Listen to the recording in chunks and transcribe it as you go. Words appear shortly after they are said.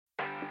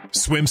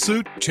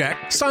Swimsuit? Check.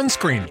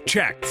 Sunscreen?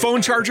 Check.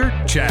 Phone charger?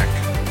 Check.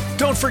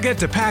 Don't forget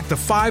to pack the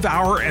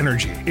 5-Hour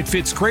Energy. It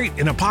fits great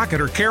in a pocket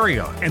or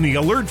carry-on, and the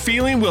alert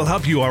feeling will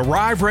help you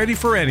arrive ready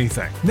for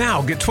anything.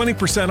 Now get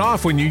 20%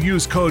 off when you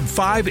use code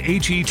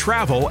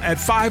 5HETRAVEL at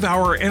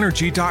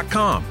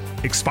 5hourenergy.com.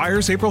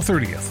 Expires April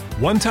 30th.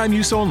 One-time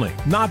use only.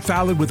 Not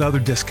valid with other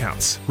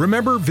discounts.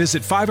 Remember,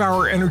 visit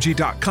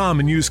 5hourenergy.com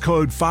and use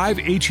code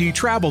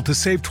 5HETRAVEL to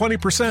save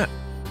 20%.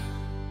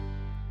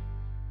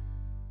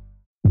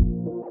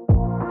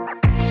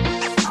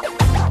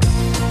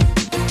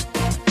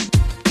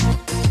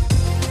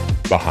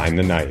 Behind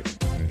the Knife,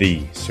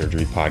 the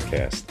surgery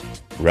podcast.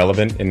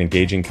 Relevant and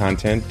engaging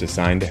content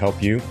designed to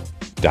help you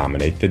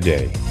dominate the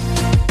day.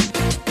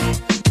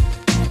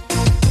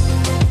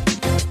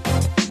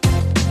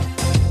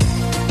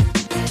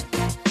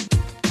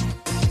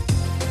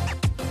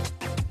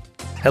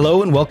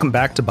 Hello and welcome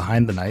back to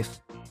Behind the Knife.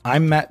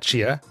 I'm Matt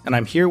Chia, and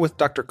I'm here with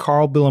Dr.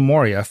 Carl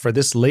Billamoria for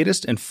this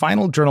latest and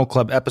final Journal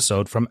Club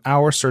episode from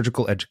our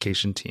surgical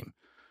education team.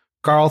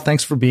 Carl,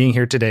 thanks for being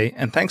here today,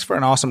 and thanks for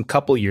an awesome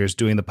couple years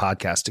doing the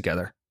podcast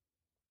together.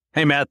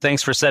 Hey, Matt,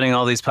 thanks for setting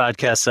all these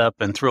podcasts up,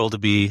 and thrilled to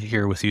be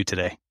here with you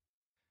today.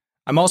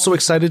 I'm also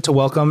excited to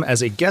welcome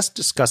as a guest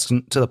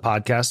discussant to the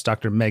podcast,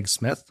 Dr. Meg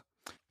Smith.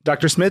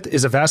 Dr. Smith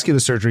is a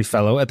vascular surgery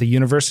fellow at the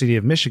University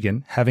of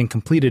Michigan, having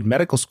completed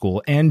medical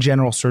school and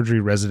general surgery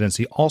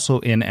residency also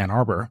in Ann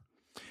Arbor.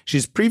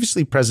 She's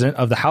previously president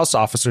of the House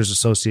Officers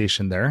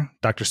Association there.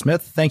 Dr.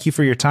 Smith, thank you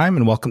for your time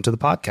and welcome to the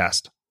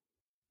podcast.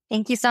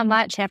 Thank you so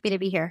much. Happy to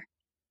be here.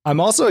 I'm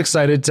also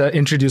excited to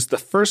introduce the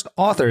first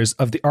authors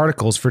of the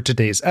articles for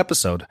today's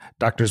episode,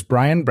 Drs.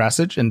 Brian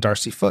Brasich and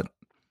Darcy Foote.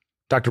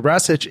 Dr.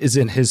 Brasich is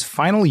in his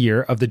final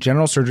year of the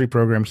general surgery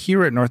program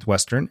here at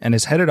Northwestern and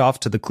is headed off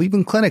to the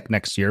Cleveland Clinic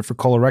next year for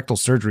colorectal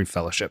surgery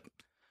fellowship.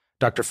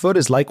 Dr. Foote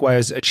is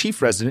likewise a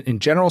chief resident in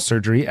general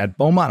surgery at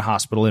Beaumont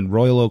Hospital in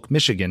Royal Oak,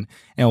 Michigan,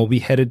 and will be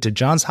headed to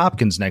Johns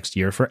Hopkins next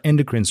year for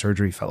endocrine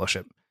surgery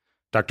fellowship.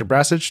 Dr.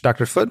 Brasich,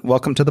 Dr. Foote,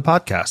 welcome to the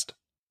podcast.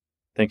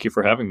 Thank you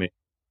for having me.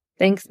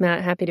 Thanks,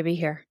 Matt. Happy to be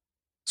here.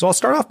 So I'll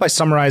start off by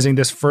summarizing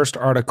this first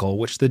article,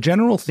 which the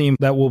general theme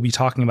that we'll be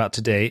talking about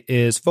today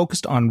is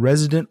focused on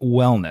resident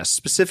wellness,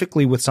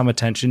 specifically with some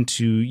attention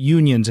to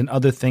unions and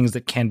other things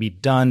that can be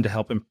done to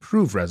help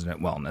improve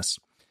resident wellness.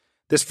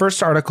 This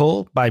first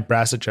article by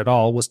Brasich et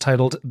al. Was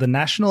titled The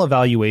National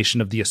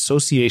Evaluation of the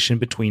Association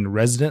Between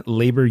Resident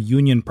Labor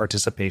Union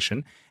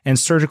Participation and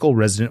Surgical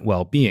Resident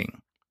Well-Being.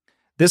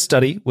 This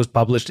study was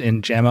published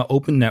in JAMA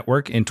Open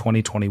Network in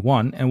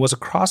 2021 and was a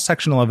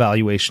cross-sectional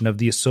evaluation of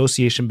the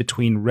association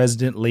between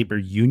resident labor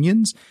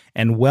unions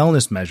and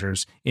wellness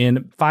measures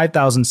in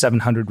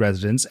 5,700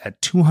 residents at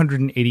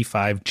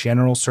 285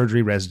 general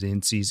surgery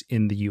residencies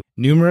in the U.S.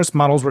 Numerous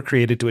models were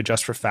created to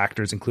adjust for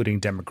factors including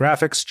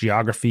demographics,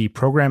 geography,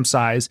 program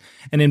size,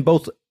 and in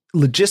both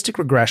logistic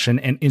regression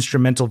and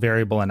instrumental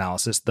variable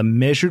analysis, the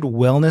measured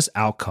wellness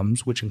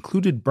outcomes, which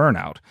included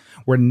burnout,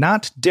 were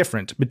not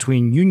different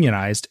between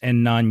unionized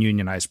and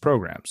non-unionized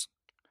programs.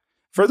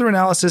 Further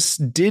analysis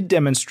did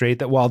demonstrate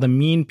that while the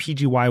mean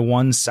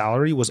PGY1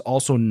 salary was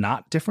also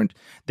not different,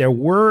 there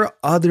were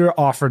other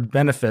offered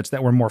benefits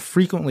that were more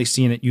frequently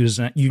seen at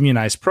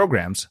unionized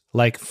programs,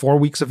 like 4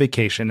 weeks of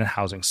vacation and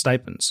housing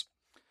stipends.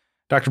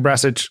 Dr.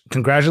 Brasich,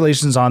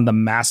 congratulations on the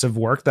massive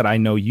work that I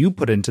know you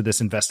put into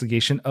this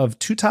investigation of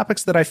two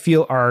topics that I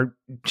feel are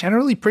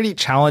generally pretty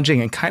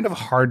challenging and kind of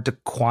hard to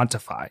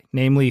quantify,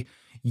 namely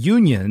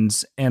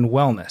unions and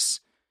wellness.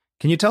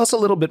 Can you tell us a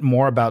little bit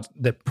more about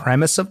the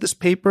premise of this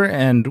paper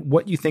and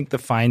what you think the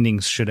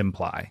findings should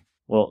imply?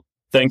 Well,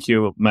 thank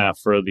you, Matt,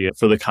 for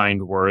the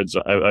kind words.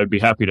 I'd be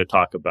happy to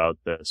talk about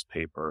this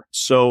paper.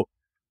 So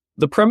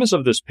the premise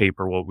of this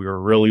paper, what we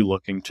were really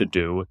looking to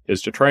do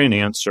is to try and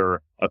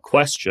answer a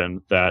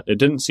question that it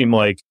didn't seem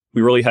like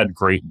we really had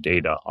great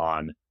data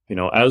on.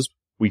 As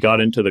we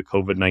got into the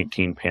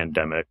COVID-19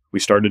 pandemic, we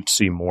started to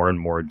see more and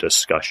more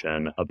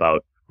discussion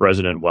about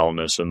resident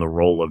wellness and the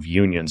role of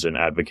unions in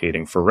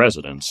advocating for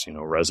residents,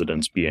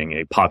 residents being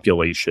a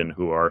population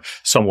who are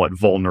somewhat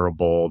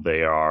vulnerable.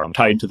 They are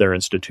tied to their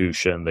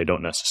institution. They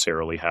don't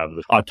necessarily have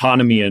the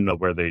autonomy in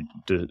where they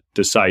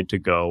decide to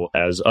go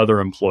as other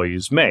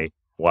employees may,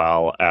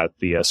 while at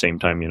the same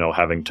time,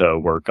 having to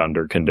work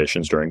under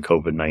conditions during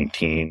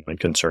COVID-19 and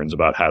concerns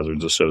about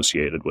hazards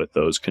associated with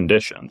those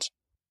conditions.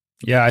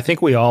 Yeah, I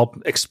think we all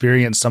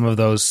experienced some of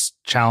those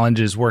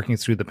challenges working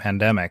through the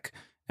pandemic.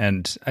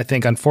 And I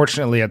think,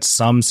 unfortunately, at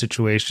some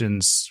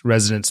situations,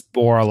 residents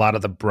bore a lot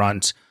of the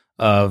brunt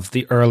of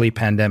the early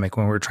pandemic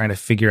when we were trying to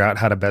figure out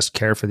how to best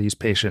care for these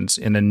patients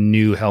in a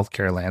new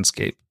healthcare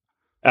landscape.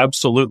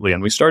 Absolutely.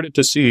 And we started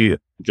to see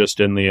just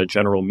in the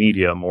general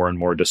media more and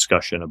more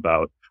discussion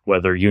about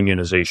whether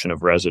unionization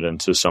of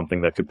residents is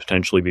something that could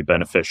potentially be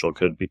beneficial,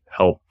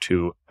 help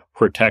to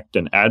protect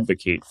and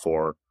advocate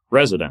for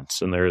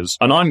residents. And there's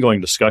an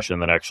ongoing discussion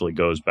that actually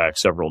goes back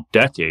several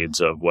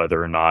decades of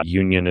whether or not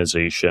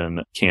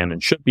unionization can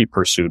and should be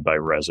pursued by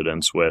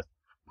residents, with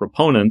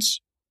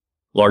proponents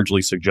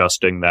largely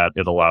suggesting that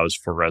it allows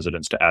for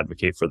residents to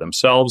advocate for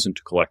themselves and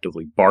to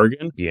collectively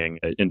bargain, being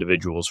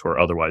individuals who are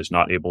otherwise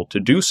not able to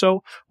do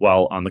so.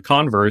 While on the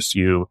converse,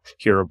 you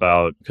hear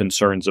about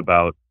concerns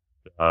about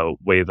the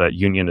way that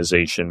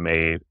unionization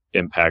may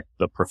impact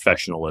the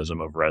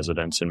professionalism of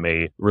residents and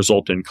may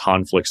result in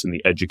conflicts in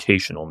the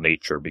educational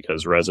nature,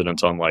 because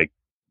residents, unlike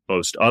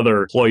most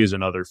other employees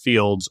in other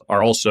fields,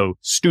 are also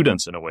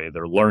students in a way.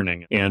 They're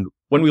learning. And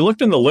when we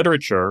looked in the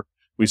literature,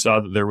 we saw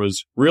that there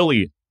was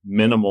really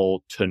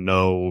minimal to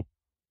no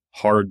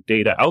hard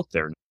data out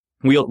there.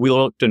 We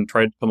looked and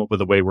tried to come up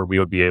with a way where we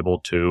would be able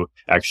to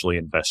actually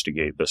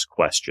investigate this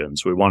question.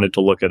 So we wanted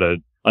to look at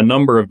a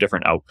number of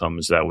different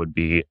outcomes that would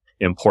be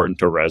important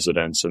to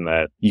residents and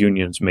that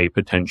unions may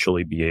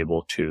potentially be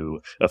able to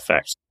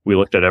affect. We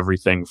looked at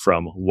everything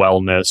from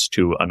wellness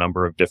to a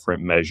number of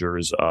different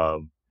measures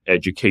of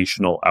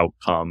educational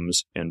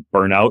outcomes and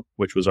burnout,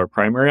 which was our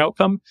primary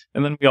outcome.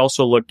 And then we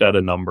also looked at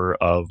a number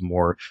of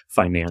more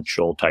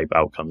financial type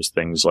outcomes,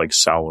 things like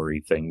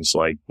salary, things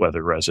like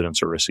whether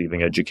residents are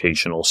receiving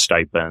educational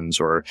stipends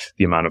or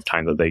the amount of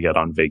time that they get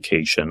on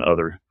vacation,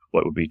 other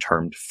what would be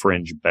termed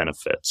fringe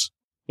benefits.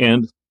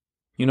 And,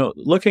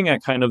 looking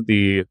at kind of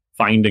the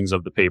findings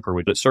of the paper,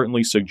 it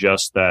certainly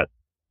suggests that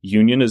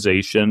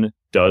unionization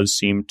does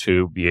seem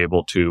to be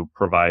able to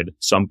provide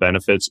some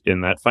benefits in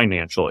that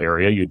financial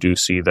area. You do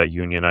see that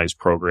unionized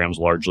programs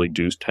largely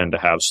do tend to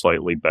have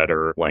slightly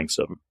better lengths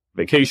of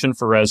vacation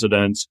for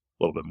residents,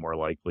 a little bit more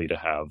likely to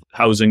have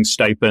housing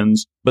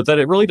stipends, but that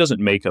it really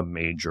doesn't make a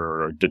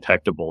major or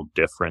detectable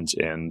difference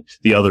in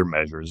the other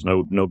measures.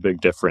 No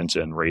big difference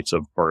in rates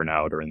of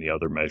burnout or in the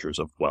other measures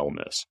of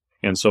wellness.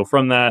 And so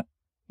from that,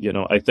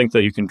 I think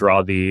that you can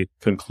draw the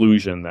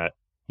conclusion that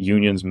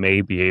unions may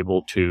be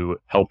able to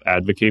help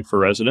advocate for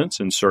residents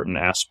in certain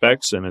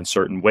aspects and in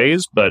certain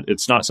ways, but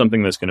it's not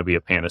something that's going to be a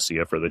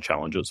panacea for the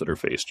challenges that are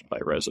faced by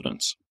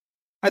residents.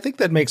 I think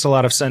that makes a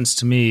lot of sense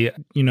to me.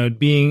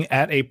 Being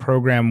at a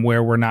program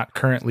where we're not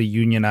currently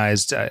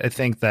unionized, I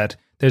think that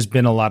there's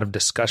been a lot of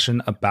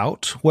discussion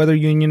about whether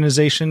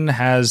unionization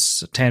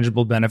has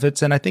tangible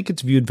benefits, and I think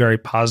it's viewed very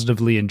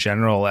positively in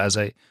general as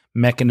a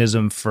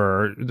mechanism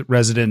for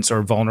residents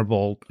or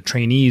vulnerable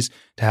trainees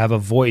to have a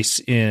voice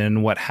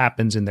in what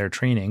happens in their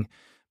training.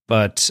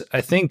 But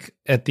I think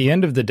at the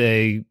end of the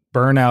day,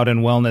 burnout and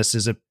wellness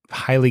is a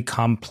highly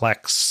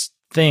complex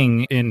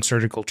thing in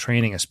surgical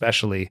training,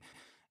 especially.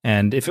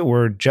 And if it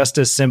were just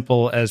as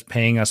simple as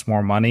paying us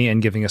more money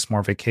and giving us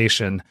more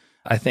vacation,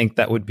 I think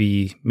that would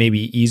be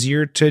maybe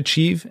easier to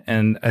achieve.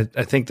 And I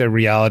think the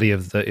reality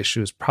of the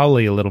issue is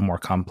probably a little more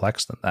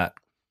complex than that.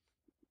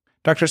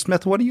 Dr.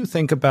 Smith, what do you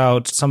think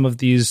about some of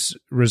these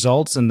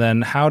results? And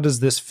then how does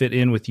this fit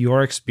in with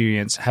your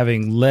experience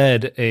having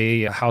led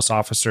a House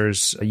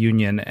officers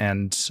union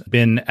and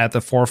been at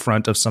the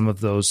forefront of some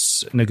of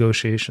those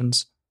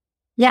negotiations?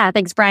 Yeah,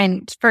 thanks,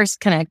 Brian. First,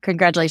 kind of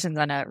congratulations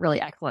on a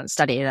really excellent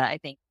study that I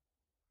think,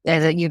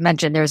 as you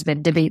mentioned, there's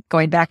been debate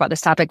going back about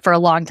this topic for a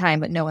long time,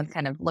 but no one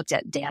kind of looked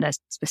at data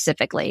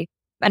specifically.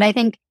 And I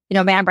think,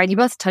 Matt and Brian, you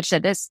both touched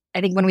at this.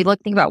 I think when we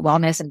think about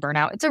wellness and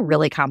burnout, it's a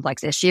really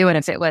complex issue. And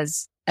if it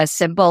was as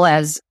simple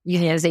as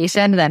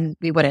unionization, then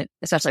we wouldn't,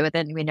 especially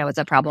we know it's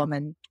a problem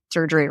in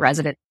surgery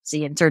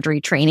residency and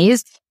surgery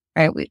trainees,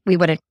 right? We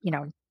wouldn't,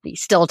 be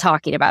still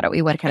talking about it.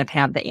 We would kind of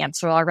have the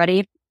answer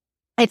already.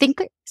 I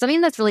think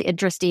something that's really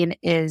interesting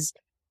is,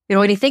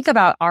 when you think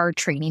about our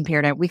training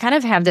paradigm, we kind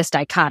of have this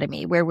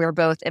dichotomy where we're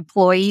both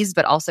employees,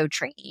 but also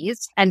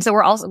trainees. And so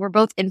we're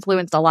both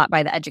influenced a lot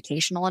by the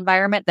educational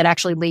environment that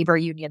actually labor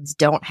unions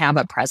don't have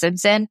a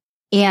presence in,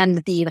 and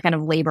the kind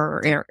of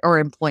labor or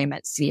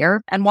employment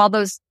sphere. And while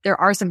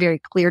there are some very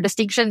clear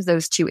distinctions,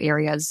 those two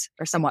areas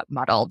are somewhat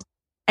muddled.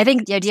 I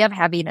think the idea of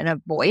having a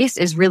voice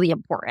is really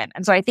important.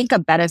 And so I think a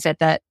benefit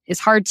that is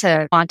hard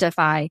to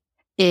quantify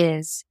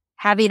is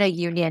having a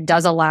union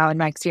does allow, in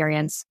my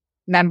experience,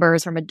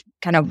 members from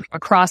kind of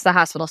across the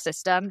hospital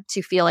system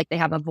to feel like they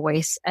have a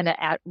voice and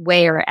a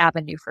way or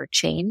avenue for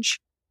change.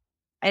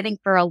 I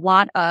think for a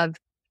lot of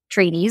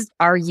trainees,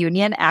 our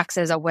union acts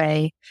as a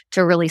way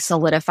to really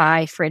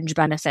solidify fringe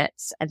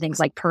benefits and things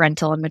like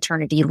parental and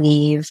maternity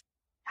leave,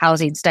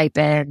 housing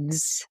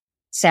stipends,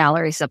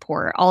 salary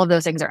support. All of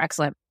those things are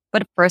excellent.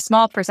 But for a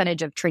small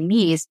percentage of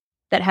trainees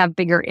that have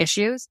bigger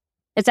issues,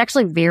 it's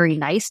actually very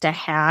nice to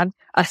have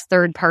a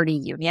third-party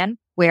union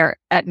where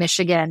at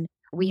Michigan,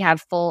 we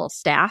have full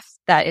staff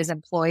that is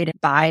employed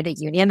by the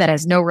union that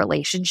has no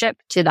relationship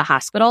to the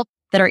hospital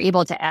that are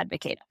able to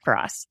advocate for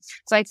us.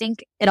 So I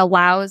think it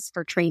allows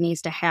for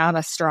trainees to have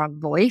a strong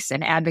voice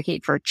and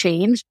advocate for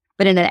change,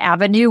 but in an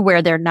avenue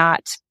where they're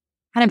not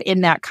kind of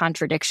in that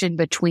contradiction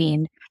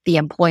between the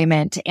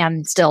employment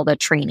and still the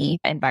trainee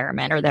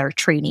environment or their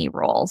trainee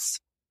roles.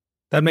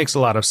 That makes a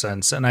lot of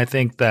sense. And I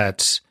think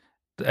that,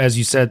 as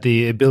you said,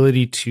 the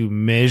ability to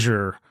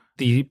measure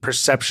the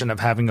perception of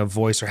having a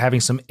voice or having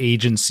some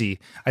agency,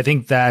 I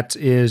think that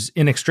is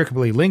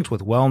inextricably linked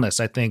with wellness.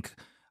 I think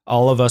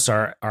all of us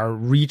are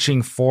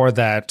reaching for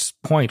that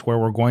point where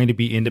we're going to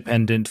be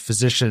independent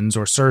physicians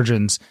or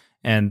surgeons,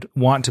 and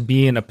want to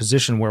be in a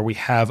position where we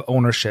have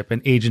ownership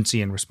and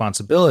agency and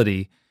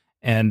responsibility.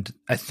 And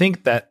I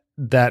think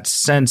that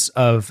sense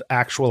of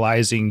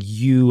actualizing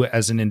you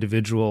as an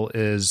individual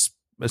is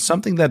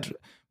something that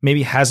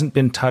maybe hasn't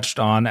been touched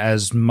on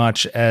as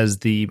much as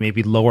the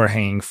maybe lower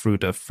hanging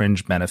fruit of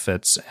fringe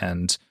benefits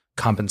and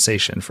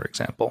compensation, for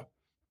example.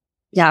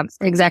 Yeah,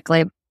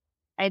 exactly.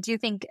 I do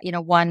think,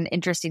 one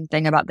interesting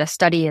thing about this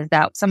study is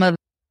that some of the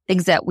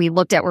things that we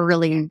looked at were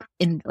really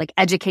in like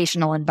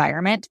educational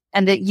environment,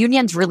 and that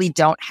unions really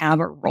don't have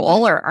a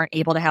role or aren't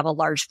able to have a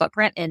large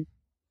footprint in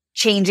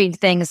changing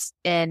things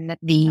in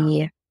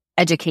the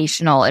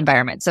educational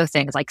environment. So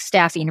things like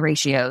staffing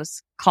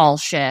ratios, call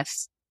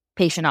shifts,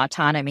 patient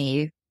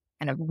autonomy,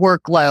 kind of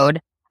workload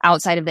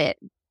outside of the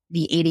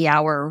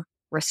 80-hour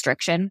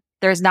restriction.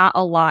 There's not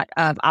a lot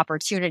of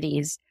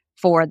opportunities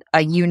for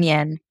a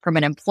union from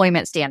an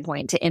employment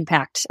standpoint to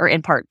impact or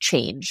impart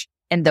change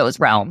in those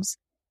realms.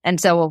 And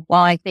so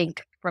while I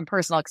think from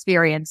personal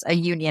experience, a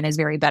union is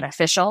very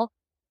beneficial,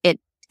 it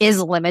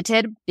is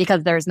limited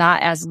because there's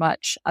not as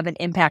much of an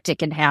impact it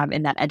can have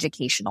in that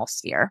educational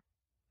sphere.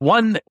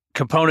 One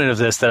component of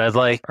this that I'd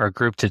like our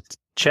group to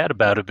chat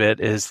about a bit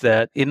is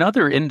that in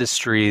other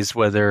industries,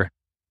 whether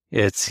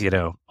it's,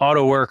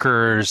 auto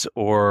workers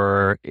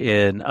or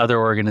in other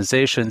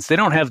organizations, they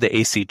don't have the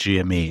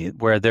ACGME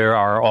where there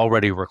are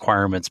already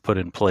requirements put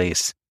in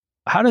place.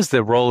 How does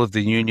the role of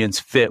the unions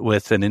fit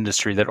with an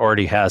industry that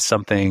already has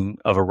something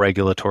of a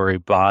regulatory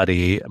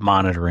body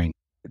monitoring?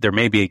 There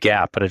may be a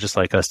gap, but I'd just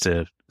like us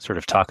to sort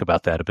of talk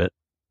about that a bit.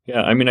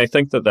 Yeah, I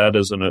think that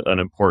is an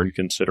important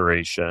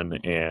consideration,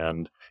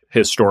 and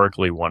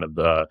historically one of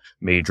the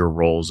major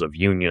roles of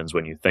unions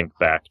when you think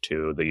back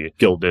to the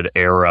Gilded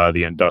Era,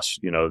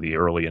 the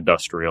early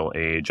industrial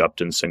age,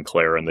 Upton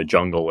Sinclair and the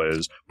jungle,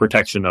 is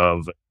protection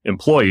of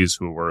employees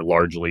who were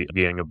largely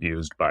being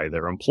abused by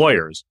their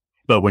employers.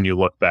 But when you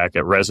look back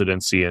at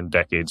residency in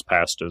decades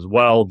past as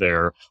well,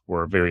 there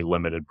were very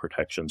limited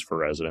protections for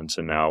residents.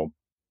 And now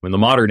in the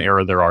modern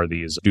era, there are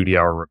these duty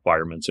hour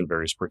requirements and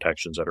various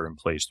protections that are in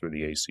place through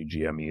the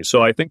ACGME.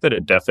 So I think that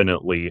it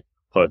definitely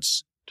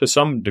puts, to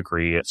some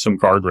degree, some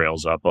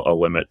guardrails up, a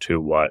limit to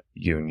what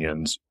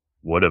unions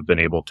would have been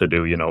able to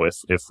do.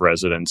 If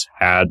residents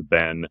had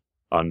been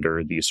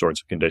under these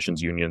sorts of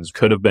conditions, unions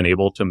could have been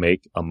able to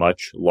make a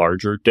much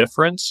larger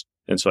difference.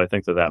 And so I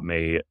think that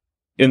may,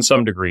 in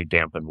some degree,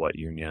 dampen what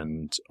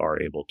unions are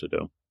able to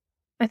do.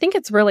 I think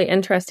it's really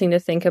interesting to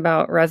think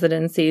about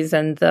residencies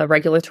and the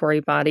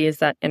regulatory bodies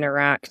that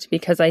interact,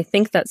 because I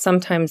think that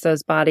sometimes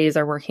those bodies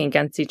are working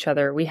against each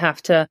other. We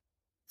have to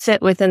fit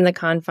within the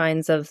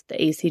confines of the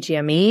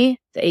ACGME,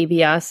 the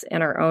ABS,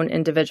 and our own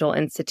individual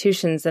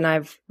institutions. And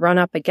I've run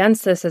up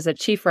against this as a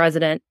chief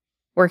resident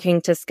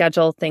working to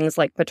schedule things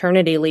like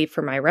paternity leave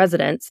for my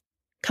residents,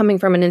 coming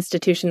from an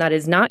institution that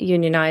is not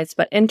unionized.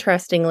 But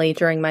interestingly,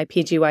 during my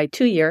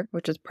PGY2 year,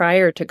 which was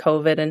prior to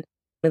COVID and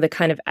the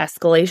kind of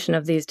escalation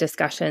of these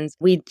discussions,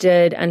 we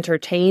did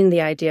entertain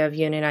the idea of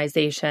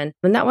unionization.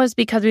 And that was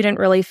because we didn't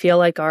really feel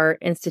like our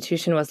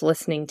institution was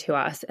listening to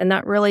us. And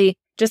that really,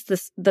 just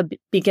the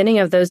beginning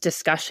of those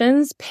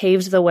discussions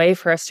paved the way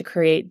for us to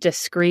create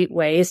discrete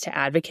ways to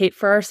advocate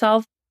for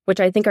ourselves, which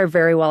I think are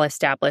very well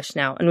established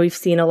now. And we've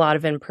seen a lot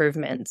of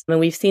improvements.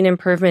 We've seen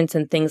improvements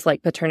in things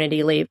like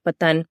paternity leave, but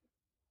then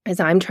as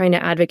I'm trying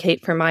to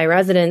advocate for my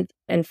residents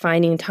and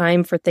finding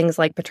time for things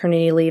like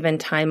paternity leave and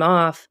time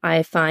off,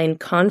 I find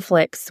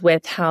conflicts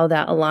with how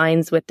that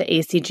aligns with the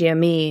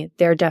ACGME,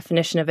 their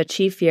definition of a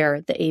chief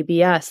year, the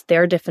ABS,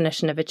 their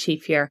definition of a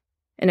chief year.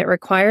 And it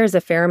requires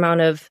a fair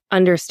amount of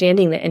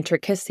understanding the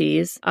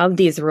intricacies of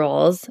these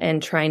rules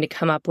and trying to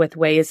come up with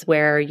ways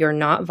where you're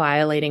not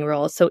violating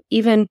rules. So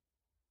even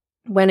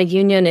when a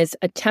union is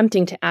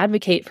attempting to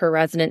advocate for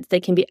residents, they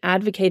can be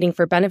advocating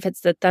for benefits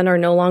that then are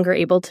no longer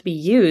able to be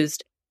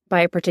used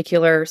by a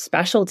particular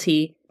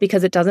specialty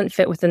because it doesn't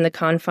fit within the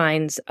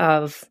confines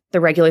of the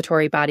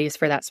regulatory bodies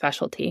for that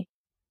specialty.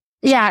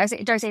 Yeah,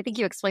 Darcy, I think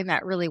you explained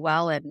that really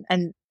well.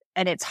 And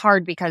it's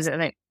hard because,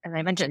 as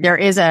I mentioned,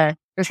 there's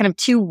kind of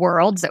two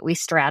worlds that we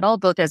straddle,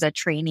 both as a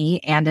trainee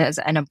and as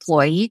an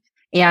employee.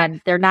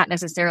 And they're not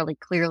necessarily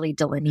clearly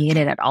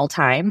delineated at all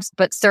times,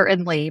 but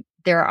certainly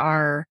there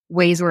are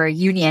ways where a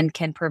union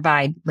can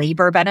provide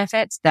labor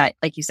benefits that,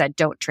 like you said,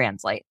 don't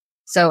translate.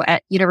 So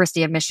at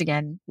University of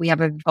Michigan, we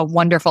have a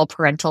wonderful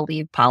parental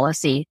leave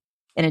policy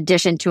in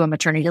addition to a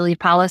maternity leave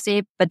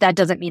policy, but that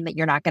doesn't mean that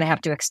you're not going to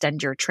have to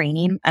extend your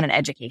training on an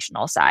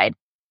educational side.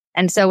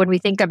 And so when we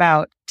think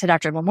about, to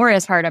Dr.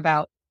 Lamoria's part,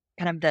 about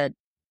kind of the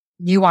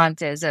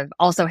nuances of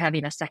also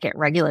having a second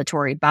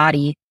regulatory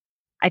body,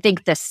 I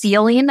think the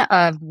ceiling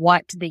of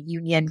what the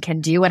union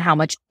can do and how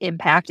much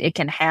impact it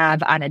can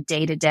have on a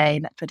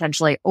day-to-day,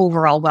 potentially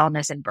overall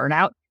wellness and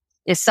burnout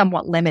is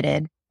somewhat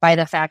limited by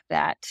the fact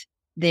that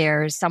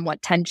there's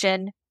somewhat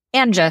tension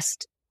and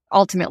just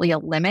ultimately a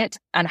limit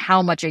on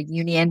how much a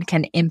union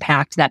can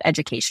impact that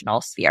educational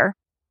sphere.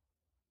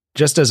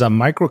 Just as a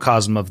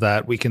microcosm of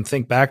that, we can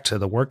think back to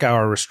the work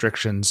hour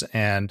restrictions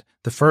and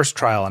the first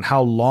trial and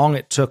how long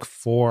it took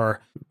for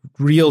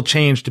real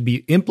change to be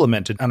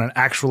implemented on an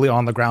actually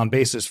on the ground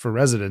basis for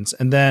residents.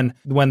 And then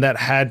when that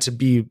had to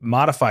be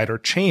modified or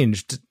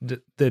changed,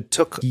 that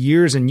took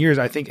years and years.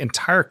 I think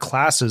entire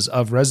classes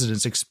of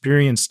residents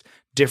experienced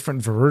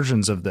different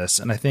versions of this.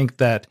 And I think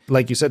that,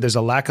 like you said, there's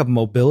a lack of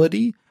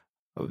mobility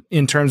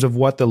in terms of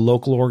what the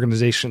local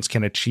organizations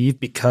can achieve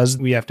because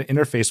we have to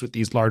interface with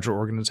these larger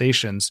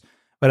organizations.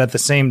 But at the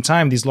same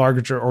time, these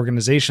larger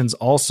organizations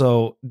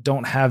also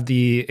don't have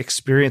the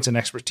experience and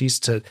expertise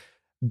to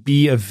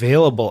be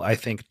available, I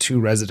think, to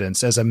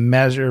residents as a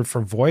measure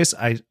for voice.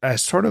 I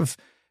sort of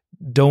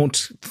don't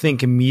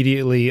think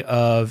immediately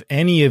of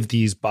any of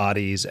these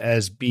bodies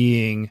as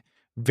being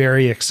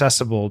very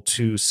accessible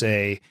to,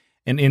 say,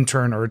 an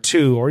intern or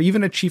two, or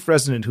even a chief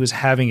resident who is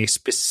having a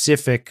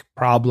specific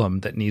problem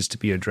that needs to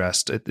be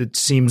addressed. It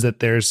seems that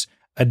there's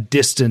a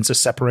distance, a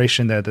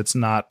separation there that's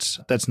not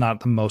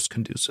the most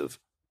conducive.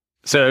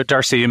 So,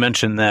 Darcy, you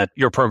mentioned that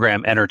your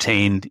program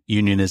entertained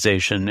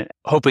unionization,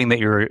 hoping that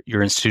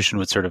your institution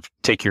would sort of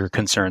take your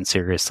concern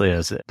seriously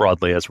as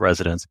broadly as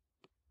residents.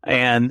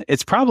 And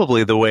it's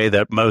probably the way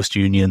that most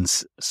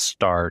unions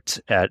start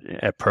at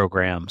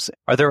programs.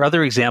 Are there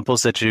other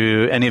examples that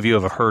any of you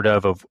have heard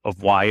of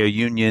why a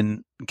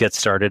union gets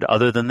started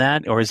other than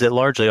that? Or is it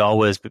largely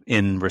always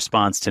in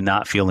response to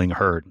not feeling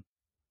heard?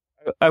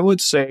 I would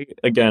say,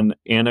 again,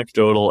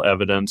 anecdotal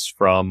evidence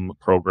from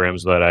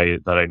programs that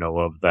I know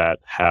of that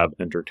have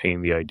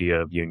entertained the idea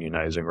of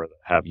unionizing or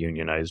have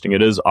unionized.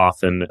 It is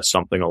often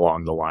something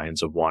along the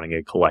lines of wanting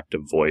a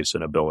collective voice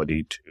and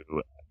ability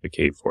to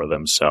advocate for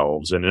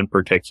themselves. And in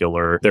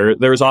particular,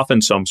 there's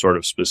often some sort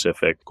of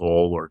specific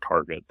goal or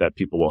target that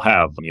people will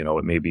have.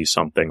 It may be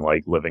something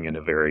like living in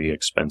a very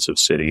expensive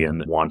city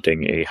and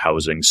wanting a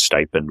housing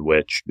stipend,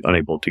 which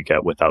unable to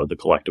get without the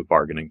collective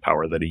bargaining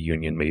power that a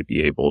union may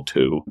be able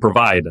to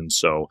provide. And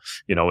so,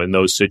 in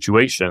those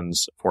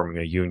situations,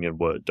 forming a union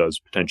does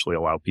potentially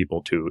allow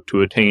people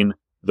to attain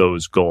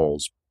those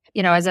goals.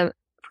 As a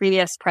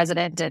previous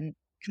president, and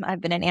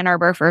I've been in Ann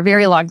Arbor for a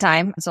very long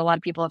time, so a lot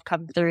of people have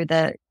come through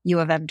the U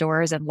of M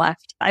doors and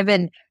left. I've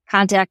been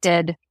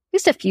contacted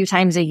just a few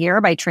times a year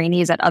by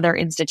trainees at other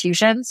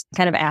institutions,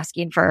 kind of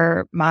asking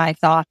for my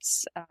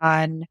thoughts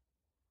on,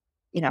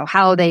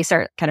 how they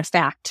start kind of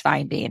fact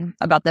finding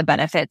about the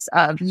benefits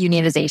of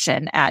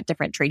unionization at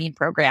different training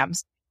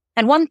programs.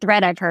 And one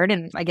thread I've heard,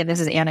 and again, this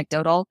is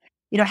anecdotal,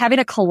 having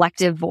a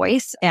collective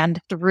voice and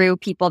through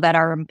people that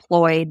are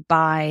employed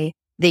by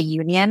the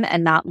union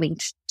and not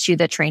linked to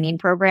the training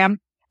program,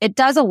 it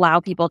does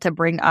allow people to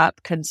bring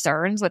up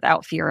concerns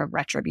without fear of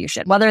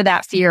retribution, whether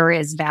that fear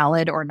is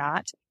valid or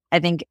not. I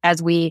think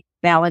as we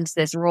balance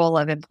this role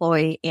of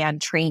employee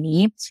and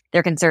trainee,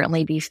 there can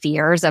certainly be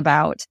fears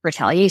about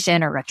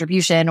retaliation or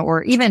retribution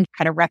or even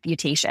kind of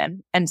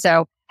reputation. And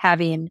so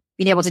being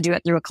able to do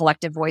it through a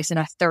collective voice and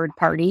a third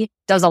party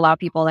does allow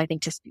people, I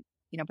think, to speak,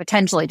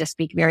 potentially to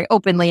speak very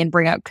openly and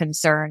bring up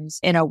concerns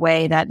in a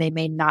way that they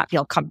may not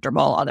feel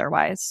comfortable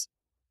otherwise.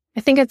 I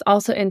think it's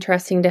also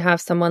interesting to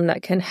have someone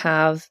that can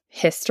have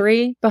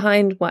history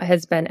behind what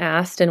has been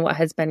asked and what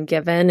has been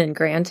given and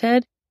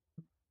granted.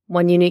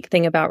 One unique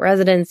thing about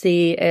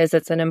residency is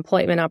it's an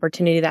employment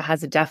opportunity that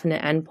has a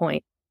definite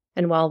endpoint.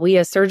 And while we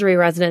as surgery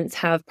residents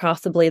have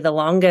possibly the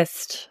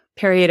longest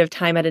period of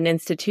time at an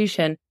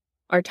institution,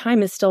 our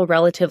time is still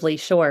relatively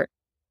short.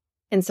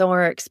 And so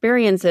our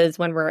experiences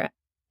when we're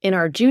in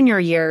our junior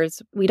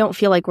years, we don't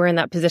feel like we're in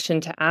that position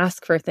to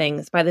ask for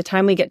things. By the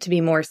time we get to be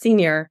more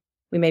senior,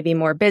 we may be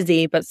more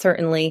busy, but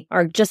certainly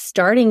are just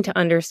starting to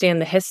understand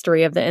the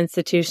history of the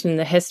institution,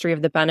 the history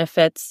of the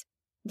benefits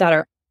that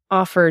are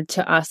offered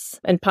to us,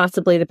 and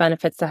possibly the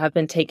benefits that have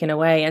been taken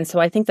away. And so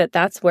I think that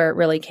that's where it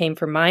really came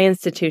from my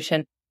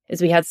institution,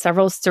 is we had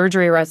several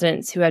surgery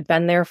residents who had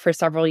been there for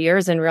several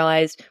years and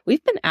realized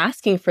we've been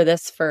asking for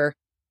this for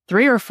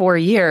 3 or 4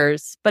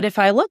 years. But if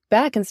I look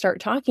back and start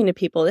talking to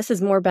people, this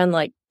has more been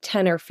like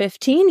 10 or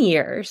 15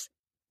 years.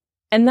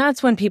 And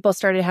that's when people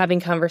started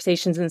having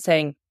conversations and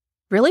saying,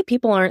 really,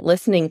 people aren't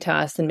listening to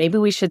us, and maybe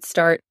we should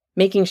start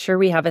making sure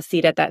we have a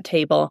seat at that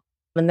table.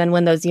 And then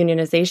when those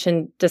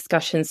unionization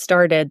discussions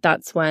started,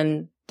 that's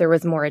when there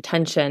was more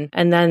attention.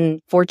 And then,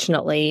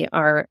 fortunately,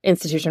 our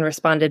institution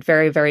responded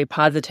very, very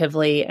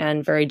positively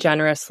and very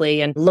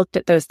generously and looked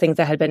at those things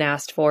that had been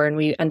asked for. And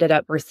we ended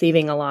up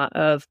receiving a lot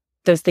of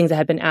those things that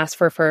had been asked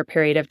for a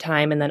period of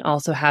time, and then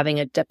also having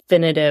a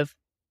definitive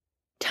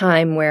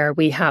time where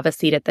we have a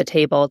seat at the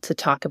table to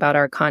talk about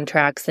our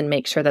contracts and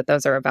make sure that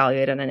those are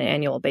evaluated on an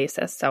annual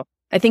basis. So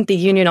I think the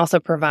union also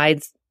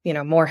provides,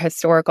 more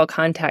historical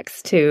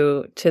context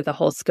to the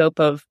whole scope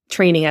of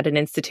training at an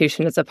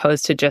institution, as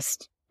opposed to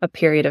just a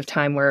period of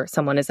time where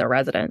someone is a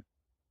resident.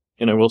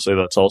 And I will say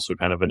that's also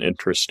kind of an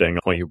interesting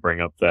point you bring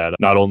up, that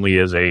not only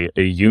is a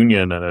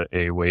union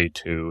a way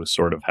to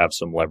sort of have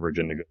some leverage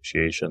in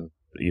negotiation,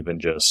 but even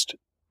just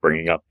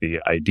bringing up the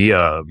idea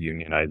of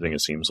unionizing,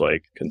 it seems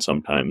like, can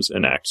sometimes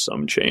enact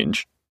some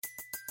change.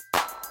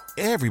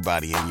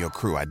 Everybody in your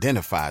crew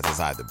identifies as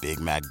either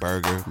Big Mac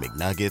Burger,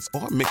 McNuggets,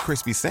 or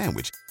McCrispy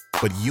Sandwich.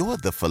 But you're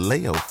the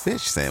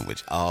Filet-O-Fish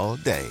Sandwich all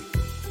day.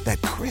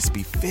 That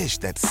crispy fish,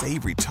 that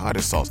savory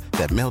tartar sauce,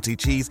 that melty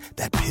cheese,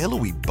 that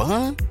pillowy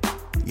bun.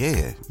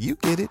 Yeah, you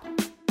get it.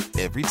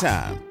 Every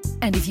time.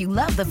 And if you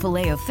love the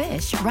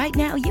Filet-O-Fish, right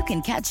now you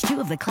can catch 2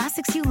 of the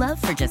classics you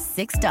love for just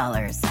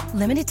 $6.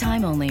 Limited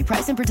time only.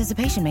 Price and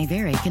participation may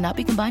vary. Cannot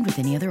be combined with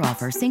any other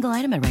offer. Single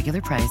item at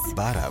regular price.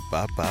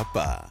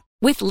 Ba-da-ba-ba-ba.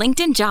 With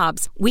LinkedIn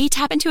Jobs, we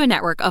tap into a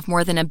network of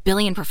more than 1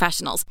 billion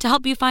professionals to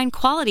help you find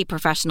quality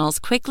professionals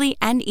quickly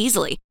and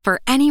easily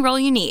for any role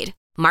you need.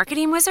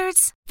 Marketing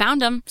wizards?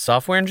 Found them.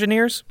 Software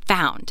engineers?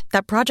 Found.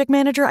 That project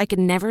manager I could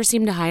never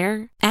seem to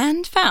hire?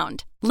 And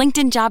found.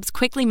 LinkedIn Jobs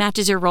quickly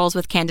matches your roles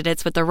with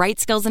candidates with the right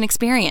skills and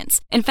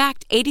experience. In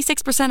fact,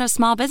 86% of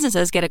small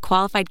businesses get a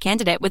qualified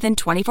candidate within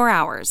 24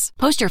 hours.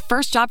 Post your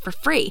first job for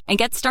free and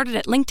get started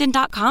at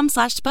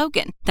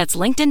linkedin.com/spoken. That's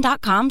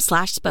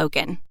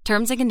linkedin.com/spoken.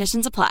 Terms and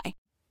conditions apply.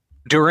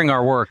 During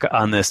our work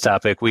on this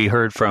topic, we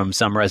heard from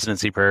some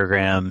residency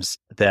programs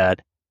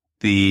that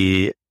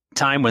the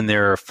time when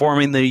they're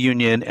forming the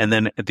union and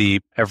then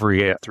the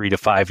every 3 to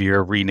 5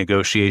 year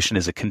renegotiation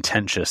is a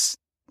contentious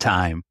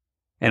time.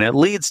 And it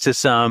leads to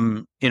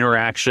some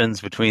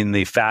interactions between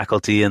the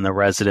faculty and the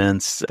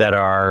residents that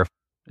are,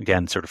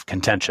 again, sort of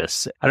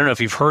contentious. I don't know if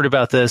you've heard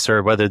about this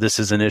or whether this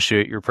is an issue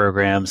at your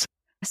programs.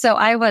 So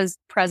I was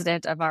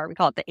president of we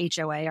call it the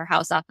HOA, our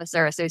House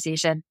Officer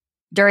Association,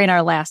 during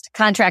our last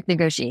contract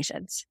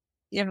negotiations.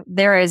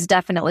 There is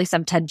definitely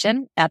some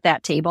tension at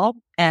that table,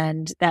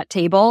 and that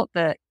table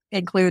that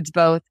includes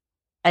both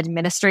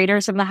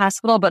administrators from the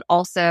hospital, but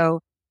also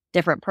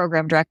different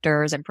program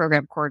directors and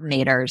program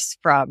coordinators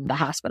from the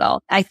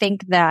hospital. I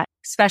think that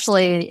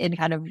especially in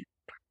kind of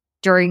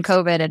during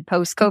COVID and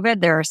post-COVID,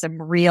 there are some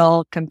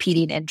real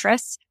competing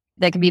interests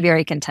that can be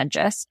very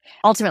contentious.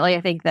 Ultimately,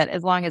 I think that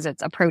as long as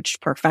it's approached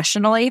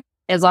professionally,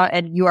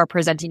 and you are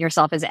presenting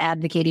yourself as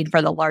advocating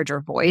for the larger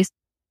voice,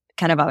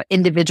 kind of an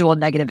individual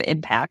negative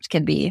impact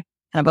can be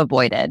kind of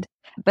avoided.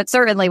 But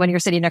certainly when you're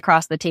sitting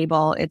across the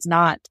table, it's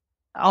not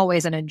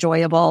always an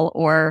enjoyable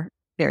or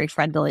very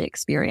friendly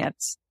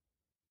experience.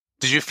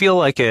 Did you feel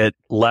like it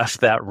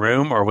left that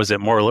room, or was it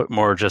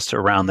more just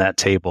around that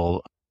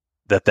table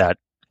that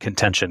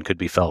contention could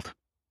be felt?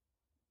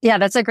 Yeah,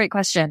 that's a great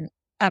question.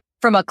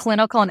 From a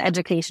clinical and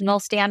educational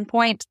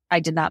standpoint, I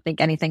did not think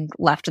anything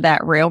left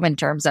that room in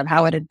terms of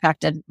how it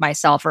impacted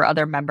myself or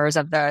other members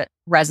of the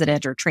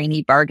resident or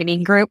trainee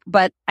bargaining group.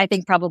 But I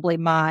think probably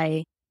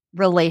my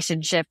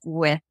relationship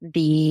with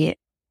the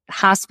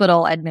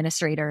hospital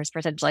administrators,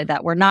 potentially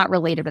that were not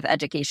related with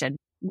education,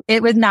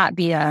 it would not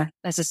be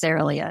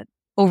necessarily a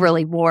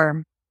overly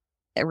warm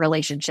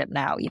relationship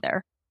now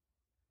either.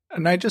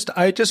 And I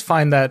just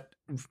find that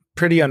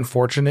pretty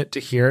unfortunate to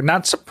hear.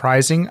 Not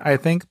surprising, I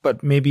think,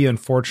 but maybe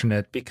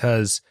unfortunate,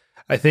 because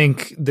I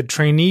think the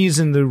trainees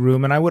in the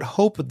room, and I would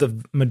hope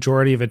the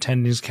majority of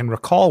attendees can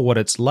recall what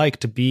it's like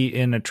to be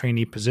in a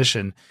trainee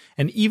position.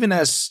 And even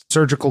as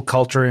surgical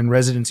culture and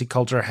residency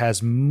culture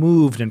has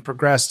moved and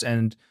progressed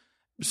and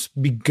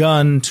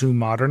begun to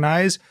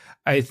modernize,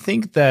 I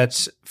think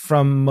that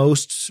from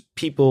most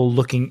people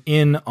looking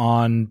in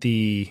on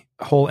the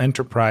whole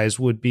enterprise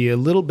would be a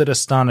little bit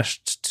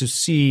astonished to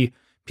see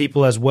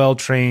people as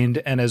well-trained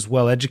and as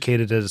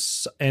well-educated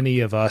as any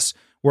of us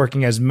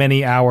working as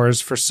many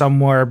hours for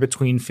somewhere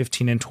between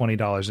 $15 and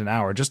 $20 an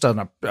hour, just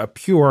on a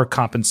pure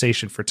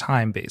compensation for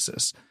time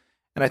basis.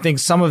 And I think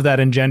some of that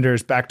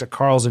engenders, back to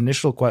Carl's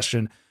initial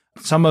question,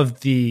 some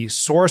of the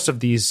source of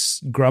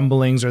these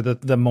grumblings or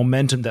the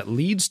momentum that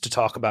leads to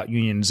talk about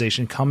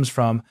unionization comes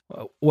from,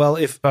 well,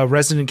 if a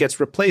resident gets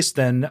replaced,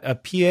 then a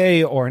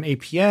PA or an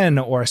APN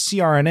or a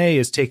CRNA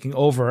is taking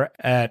over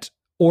at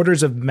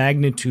orders of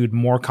magnitude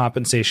more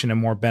compensation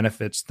and more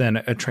benefits than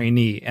a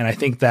trainee. And I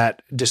think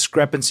that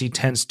discrepancy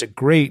tends to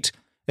grate,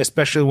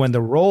 especially when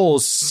the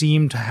roles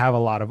seem to have a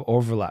lot of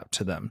overlap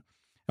to them.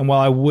 And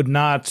while I would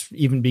not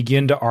even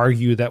begin to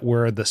argue that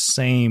we're the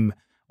same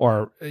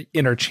or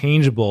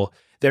interchangeable,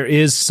 there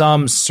is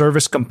some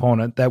service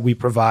component that we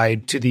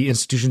provide to the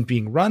institutions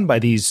being run by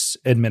these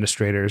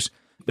administrators,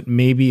 but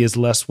maybe is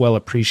less well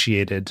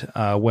appreciated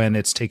when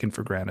it's taken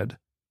for granted.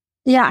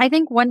 Yeah, I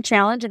think one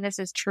challenge, and this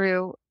is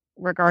true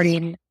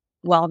regarding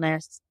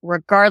wellness,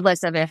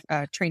 regardless of if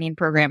a training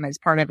program is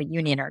part of a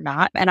union or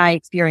not, and I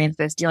experienced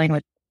this dealing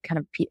with kind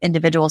of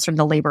individuals from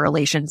the labor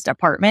relations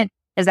department,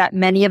 is that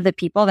many of the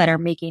people that are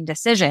making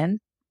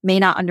decisions may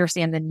not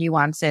understand the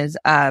nuances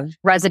of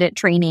resident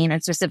training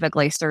and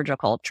specifically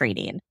surgical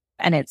training.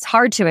 And it's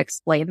hard to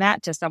explain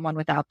that to someone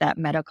without that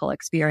medical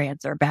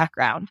experience or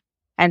background.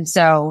 And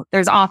so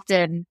there's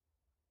often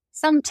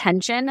some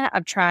tension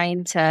of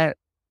trying to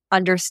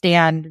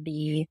understand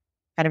the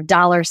kind of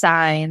dollar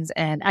signs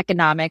and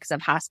economics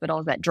of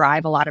hospitals that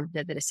drive a lot of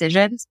the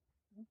decisions,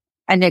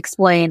 and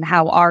explain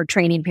how our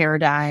training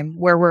paradigm,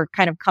 where we're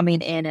kind of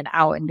coming in and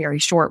out in very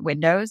short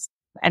windows.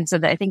 And so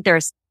I think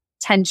there's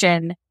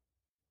tension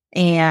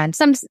and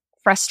some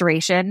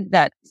frustration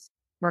that,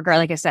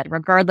 like I said,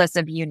 regardless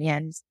of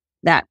unions,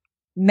 that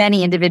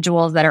many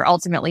individuals that are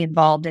ultimately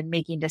involved in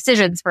making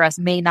decisions for us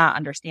may not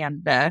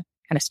understand the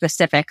kind of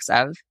specifics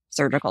of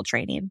surgical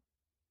training.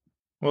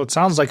 Well, it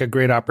sounds like a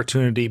great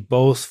opportunity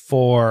both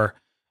for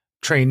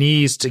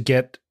trainees to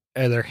get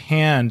their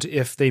hand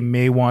if they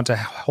may want to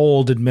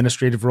hold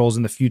administrative roles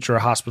in the future,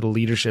 hospital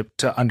leadership,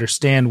 to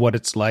understand what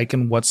it's like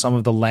and what some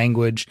of the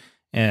language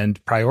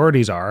and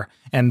priorities are.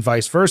 And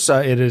vice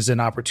versa, it is an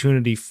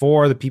opportunity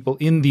for the people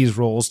in these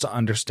roles to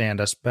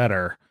understand us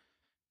better.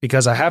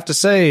 Because I have to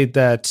say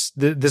that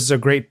this is a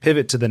great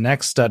pivot to the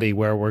next study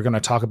where we're going to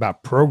talk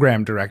about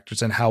program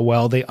directors and how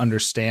well they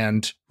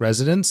understand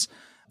residents.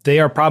 They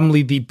are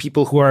probably the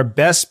people who are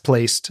best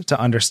placed to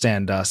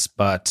understand us,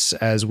 but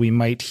as we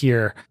might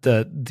hear,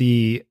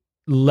 the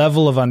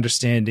level of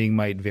understanding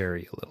might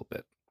vary a little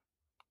bit.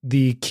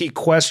 The key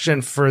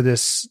question for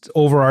this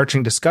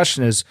overarching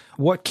discussion is,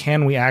 what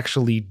can we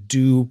actually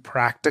do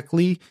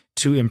practically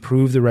to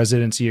improve the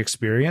residency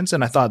experience?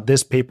 And I thought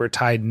this paper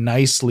tied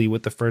nicely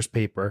with the first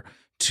paper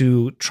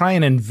to try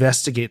and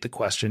investigate the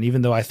question,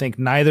 even though I think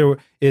neither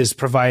is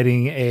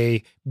providing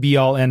a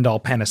be-all, end-all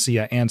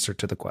panacea answer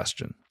to the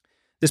question.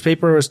 This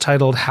paper is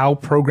titled How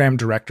Program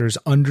Directors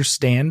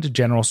Understand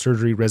General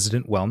Surgery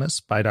Resident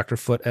Wellness by Dr.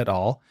 Foote et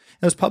al.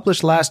 It was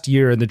published last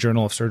year in the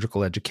Journal of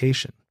Surgical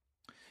Education.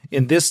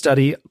 In this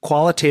study,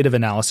 qualitative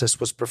analysis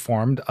was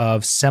performed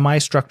of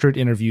semi-structured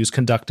interviews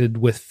conducted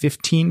with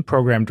 15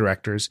 program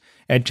directors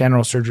at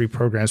general surgery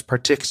programs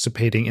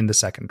participating in the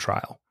second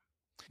trial.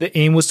 The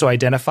aim was to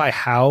identify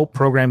how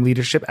program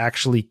leadership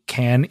actually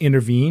can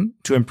intervene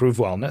to improve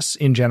wellness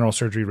in general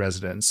surgery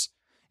residents.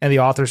 And the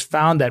authors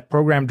found that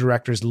program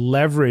directors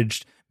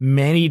leveraged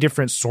many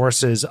different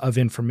sources of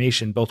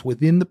information, both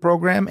within the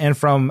program and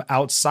from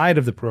outside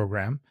of the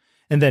program,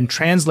 and then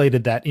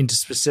translated that into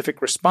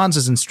specific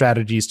responses and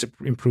strategies to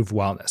improve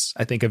wellness.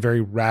 I think a very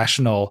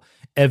rational,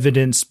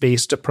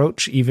 evidence-based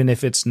approach, even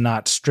if it's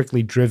not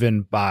strictly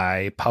driven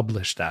by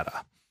published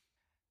data.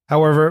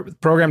 However,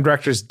 program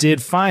directors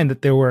did find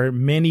that there were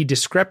many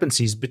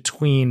discrepancies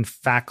between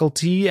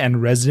faculty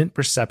and resident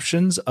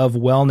perceptions of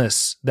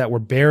wellness that were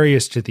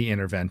barriers to the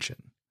intervention.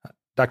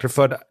 Dr.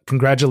 Foote,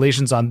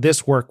 congratulations on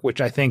this work, which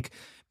I think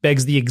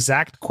begs the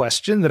exact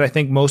question that I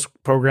think most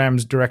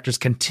programs directors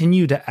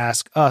continue to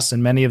ask us,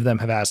 and many of them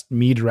have asked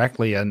me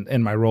directly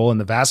in my role in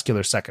the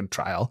vascular second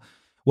trial.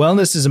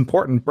 Wellness is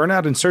important.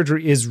 Burnout in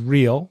surgery is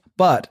real,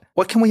 but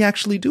what can we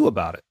actually do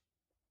about it?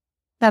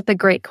 That's a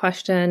great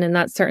question, and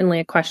that's certainly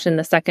a question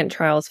the second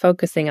trial is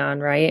focusing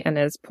on, right, and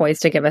is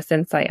poised to give us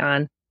insight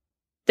on.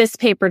 This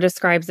paper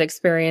describes the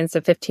experience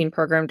of 15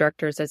 program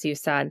directors, as you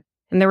said,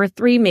 and there were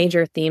 3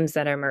 major themes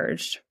that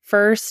emerged.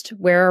 First,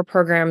 where are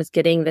programs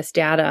getting this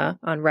data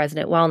on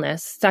resident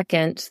wellness?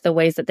 Second, the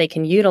ways that they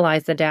can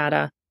utilize the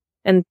data.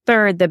 And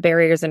third, the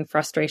barriers and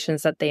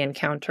frustrations that they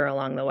encounter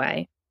along the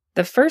way.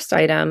 The first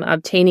item,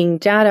 obtaining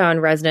data on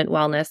resident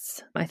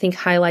wellness, I think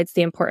highlights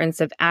the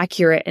importance of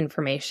accurate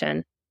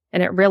information.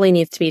 And it really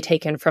needs to be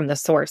taken from the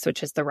source,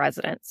 which is the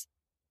residents.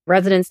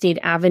 Residents need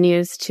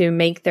avenues to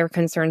make their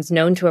concerns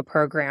known to a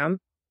program,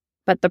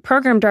 but the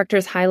program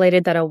directors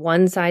highlighted that a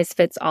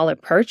one-size-fits-all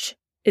approach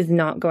is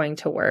not going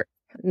to work.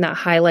 And that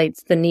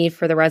highlights the need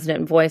for the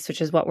resident voice,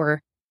 which is what we're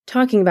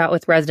talking about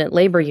with resident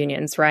labor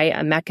unions, right?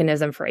 A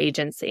mechanism for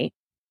agency.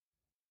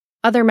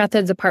 Other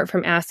methods apart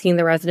from asking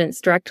the residents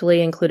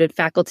directly included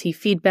faculty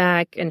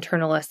feedback,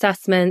 internal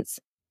assessments.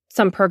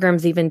 Some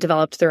programs even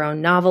developed their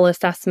own novel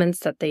assessments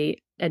that they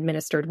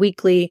administered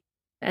weekly.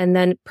 And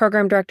then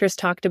program directors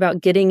talked about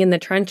getting in the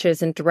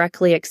trenches and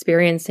directly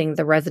experiencing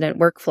the resident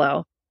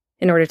workflow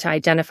in order to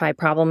identify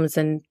problems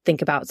and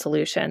think about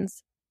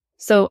solutions.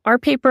 So our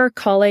paper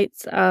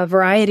collates a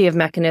variety of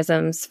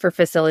mechanisms for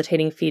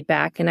facilitating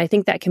feedback, and I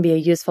think that can be a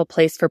useful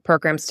place for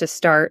programs to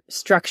start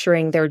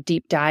structuring their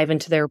deep dive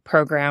into their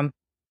program,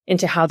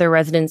 into how their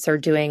residents are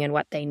doing and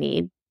what they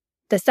need.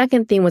 The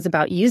second theme was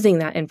about using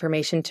that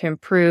information to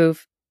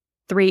improve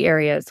 3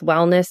 areas: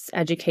 wellness,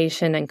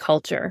 education, and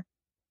culture.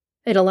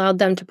 It allowed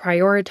them to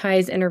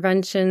prioritize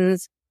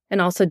interventions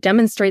and also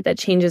demonstrate that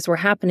changes were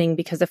happening,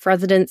 because if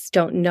residents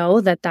don't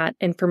know that that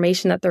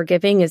information that they're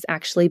giving is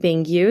actually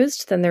being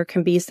used, then there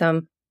can be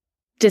some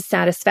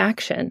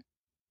dissatisfaction.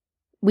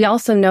 We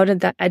also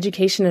noted that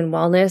education and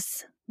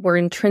wellness were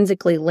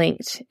intrinsically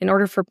linked. In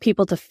order for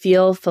people to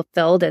feel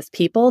fulfilled as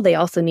people, they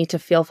also need to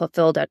feel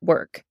fulfilled at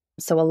work.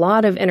 So a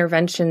lot of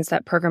interventions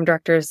that program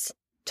directors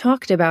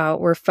talked about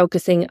were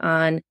focusing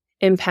on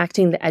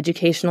impacting the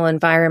educational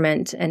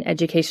environment and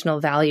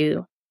educational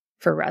value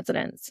for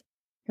residents.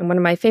 And one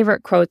of my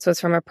favorite quotes was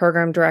from a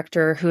program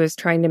director who was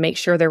trying to make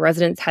sure their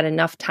residents had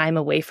enough time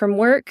away from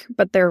work,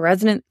 but their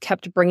resident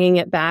kept bringing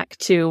it back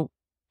to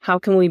how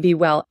can we be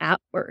well at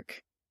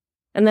work?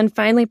 And then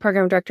finally,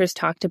 program directors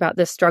talked about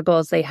the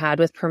struggles they had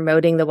with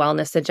promoting the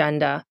wellness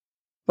agenda,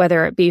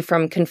 whether it be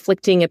from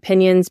conflicting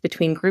opinions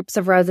between groups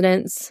of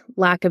residents,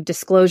 lack of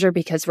disclosure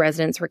because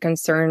residents were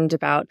concerned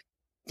about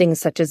things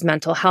such as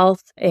mental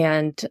health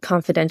and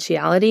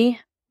confidentiality,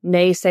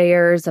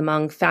 naysayers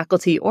among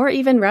faculty or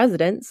even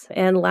residents,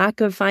 and lack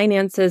of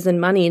finances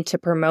and money to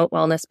promote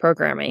wellness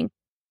programming.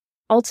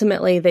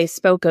 Ultimately, they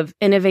spoke of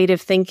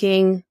innovative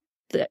thinking,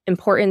 the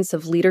importance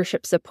of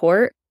leadership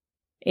support,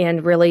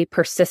 and really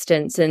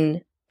persistence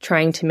in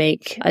trying to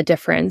make a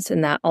difference.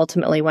 And that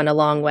ultimately went a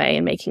long way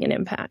in making an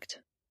impact.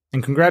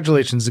 And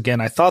congratulations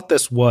again. I thought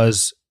this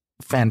was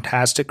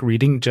fantastic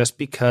reading just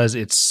because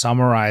it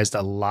summarized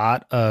a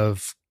lot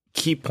of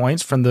key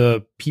points from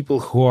the people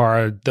who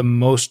are the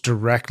most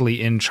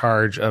directly in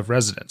charge of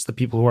residents, the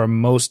people who are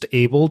most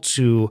able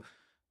to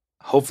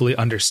hopefully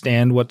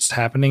understand what's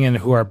happening and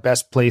who are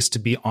best placed to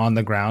be on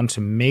the ground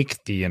to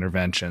make the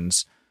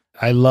interventions.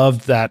 I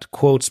loved that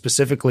quote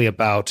specifically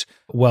about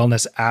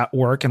wellness at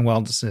work and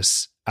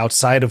wellness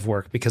outside of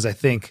work, because I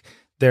think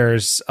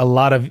there's a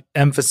lot of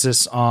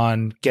emphasis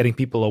on getting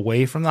people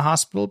away from the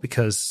hospital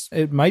because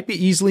it might be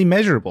easily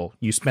measurable.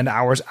 You spend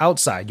hours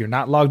outside. You're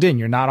not logged in.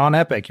 You're not on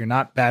Epic. You're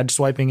not badge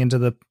swiping into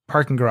the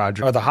parking garage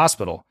or the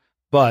hospital.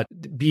 But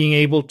being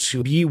able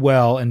to be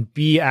well and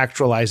be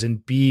actualized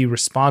and be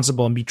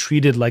responsible and be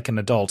treated like an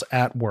adult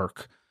at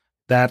work,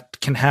 that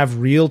can have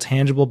real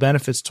tangible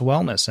benefits to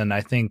wellness. And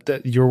I think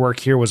that your work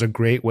here was a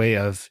great way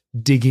of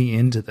digging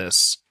into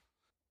this.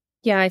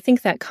 Yeah, I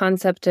think that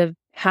concept of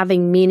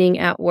having meaning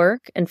at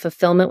work and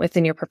fulfillment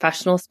within your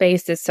professional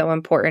space is so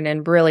important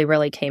and really,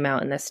 really came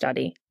out in this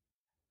study.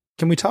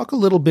 Can we talk a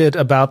little bit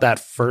about that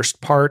first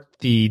part,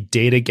 the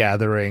data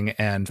gathering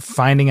and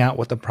finding out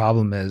what the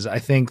problem is? I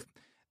think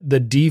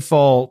the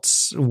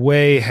default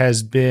way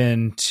has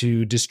been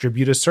to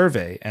distribute a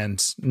survey,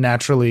 and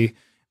naturally,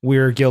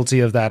 we're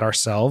guilty of that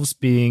ourselves,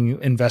 being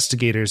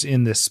investigators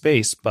in this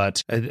space.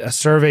 But a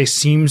survey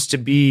seems to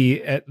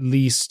be at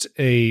least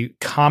a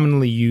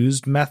commonly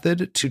used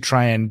method to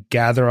try and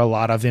gather a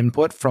lot of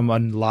input from a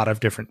lot of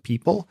different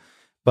people.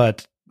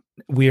 But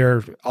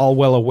we're all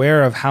well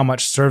aware of how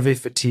much survey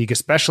fatigue,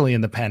 especially in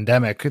the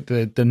pandemic,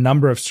 the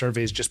number of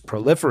surveys just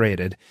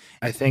proliferated.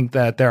 I think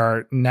that there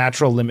are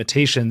natural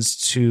limitations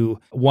to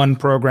one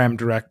program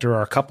director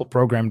or a couple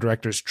program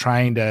directors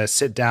trying to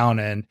sit down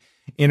and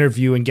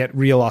interview and get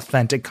real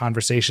authentic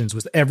conversations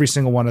with every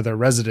single one of their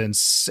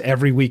residents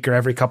every week or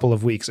every couple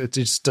of weeks. It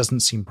just doesn't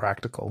seem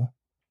practical.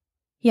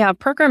 Yeah,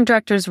 program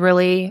directors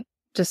really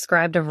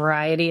described a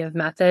variety of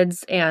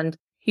methods, and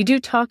you do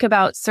talk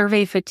about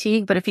survey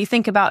fatigue, but if you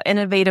think about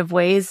innovative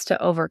ways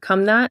to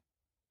overcome that,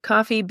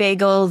 coffee,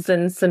 bagels,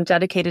 and some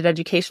dedicated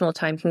educational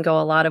time can go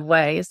a lot of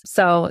ways.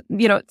 So,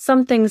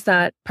 some things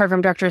that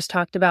program directors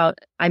talked about,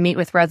 I meet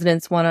with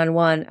residents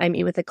one-on-one, I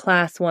meet with a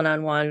class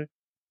one-on-one,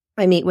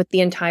 I meet with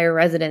the entire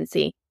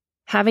residency.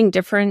 Having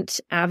different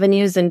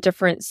avenues and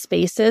different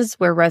spaces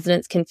where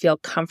residents can feel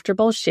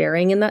comfortable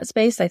sharing in that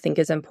space, I think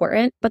is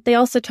important. But they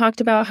also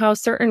talked about how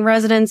certain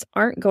residents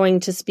aren't going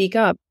to speak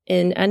up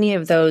in any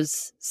of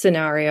those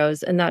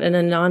scenarios, and that an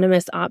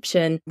anonymous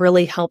option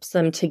really helps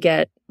them to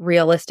get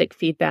realistic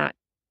feedback.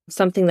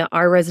 Something that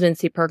our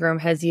residency program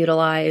has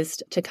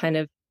utilized to kind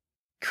of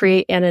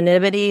create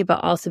anonymity,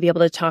 but also be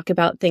able to talk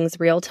about things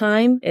real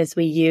time is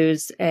we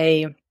use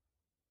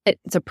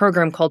it's a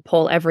program called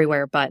Poll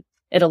Everywhere, but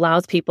it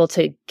allows people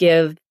to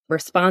give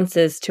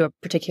responses to a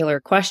particular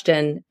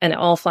question and it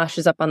all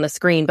flashes up on the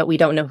screen, but we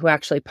don't know who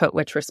actually put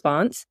which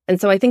response. And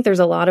so I think there's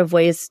a lot of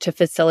ways to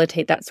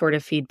facilitate that sort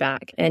of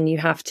feedback. And you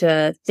have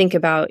to think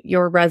about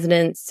your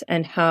residents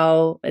and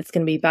how it's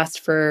going to be best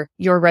for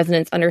your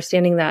residents,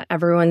 understanding that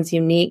everyone's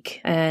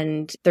unique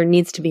and there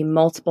needs to be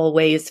multiple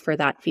ways for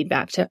that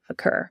feedback to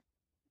occur.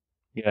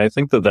 Yeah, I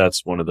think that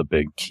that's one of the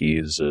big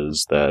keys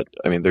is that,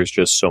 there's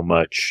just so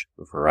much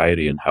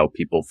variety in how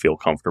people feel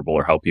comfortable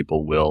or how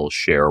people will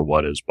share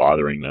what is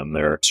bothering them.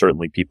 There are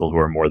certainly people who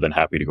are more than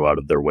happy to go out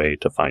of their way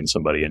to find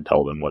somebody and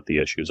tell them what the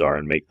issues are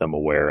and make them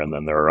aware. And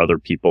then there are other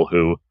people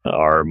who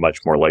are much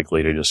more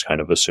likely to just kind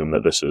of assume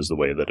that this is the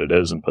way that it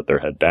is and put their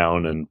head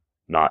down and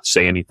not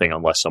say anything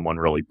unless someone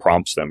really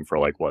prompts them for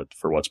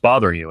what's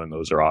bothering you. And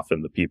those are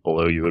often the people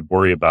who you would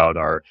worry about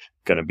are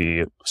going to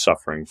be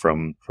suffering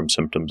from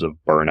symptoms of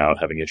burnout,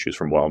 having issues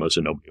from wellness,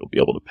 and nobody will be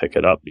able to pick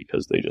it up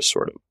because they just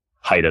sort of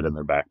hide it in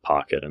their back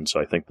pocket. And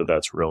so I think that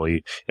that's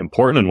really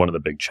important. And one of the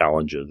big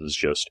challenges is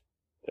just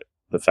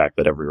the fact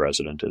that every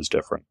resident is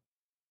different.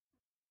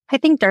 I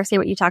think, Darcy,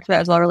 what you talked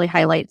about as well really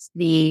highlights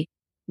the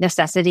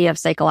necessity of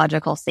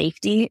psychological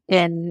safety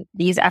in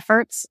these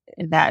efforts,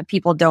 that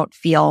people don't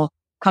feel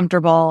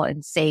comfortable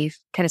and safe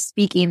kind of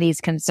speaking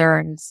these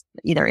concerns,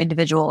 either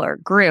individual or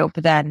group,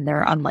 then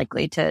they're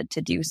unlikely to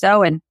do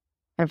so. And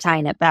kind of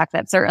tying it back,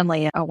 that's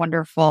certainly a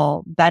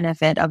wonderful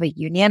benefit of a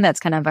union that's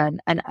kind of an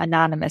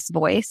anonymous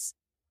voice.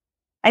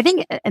 I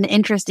think an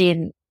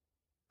interesting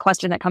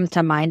question that comes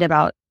to mind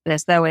about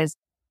this, though, is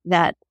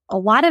that a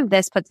lot of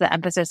this puts the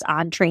emphasis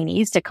on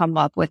trainees to come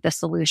up with the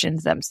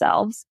solutions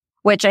themselves,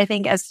 which I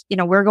think, as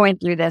we're going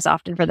through this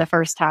often for the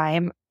first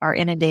time, are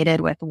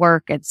inundated with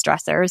work and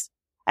stressors.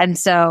 And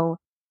so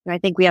I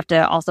think we have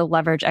to also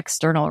leverage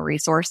external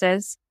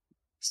resources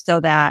so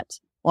that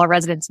while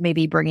residents may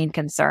be bringing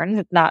concerns,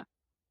 it's not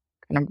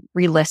kind of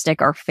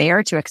realistic or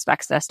fair to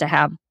expect us to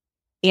have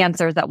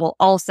answers that will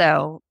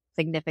also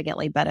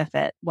significantly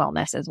benefit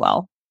wellness as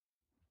well.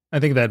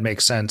 I think that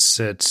makes sense.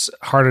 It's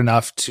hard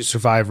enough to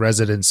survive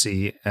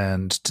residency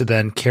and to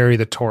then carry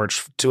the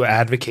torch to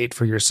advocate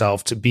for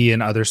yourself, to be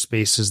in other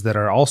spaces that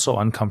are also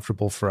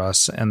uncomfortable for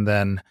us, and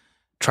then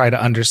try to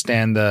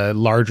understand the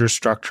larger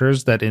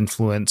structures that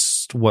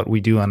influence what we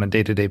do on a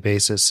day-to-day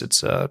basis,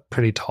 it's a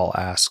pretty tall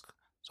ask.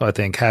 So I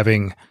think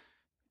having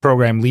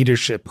program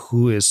leadership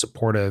who is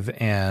supportive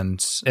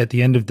and at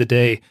the end of the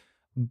day,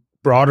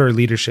 broader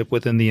leadership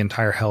within the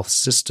entire health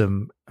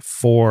system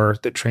for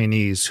the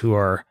trainees who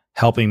are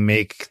helping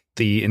make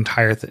the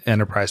entire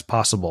enterprise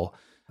possible.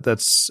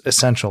 That's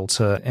essential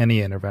to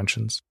any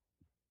interventions.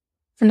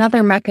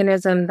 Another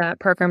mechanism that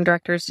program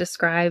directors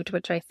described,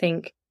 which I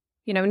think,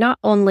 not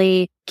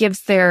only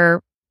gives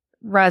their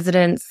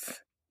residents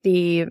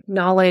the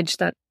knowledge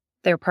that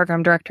their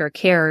program director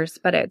cares,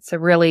 but it's a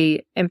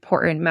really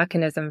important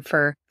mechanism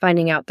for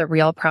finding out the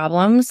real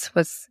problems,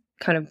 was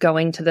kind of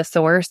going to the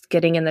source,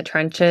 getting in the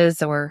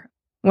trenches, or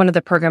one of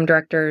the program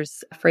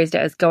directors phrased it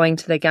as going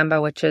to the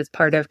Gemba, which is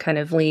part of kind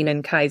of lean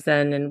and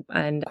Kaizen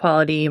and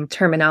quality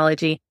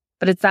terminology.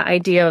 But it's that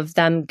idea of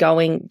them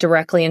going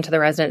directly into the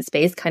resident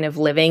space, kind of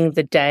living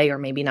the day, or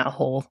maybe not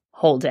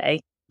whole day,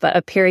 but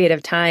a period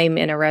of time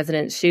in a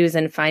resident's shoes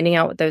and finding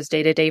out what those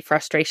day-to-day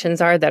frustrations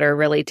are that are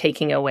really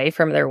taking away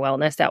from their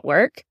wellness at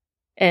work.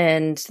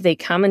 And they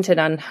commented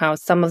on how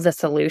some of the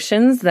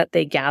solutions that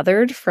they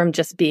gathered from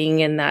just being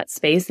in that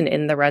space and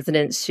in the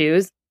resident's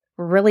shoes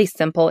were really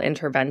simple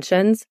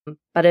interventions,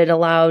 but it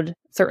allowed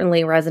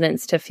certainly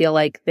residents to feel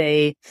like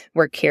they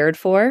were cared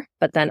for,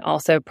 but then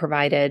also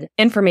provided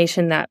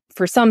information that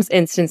for some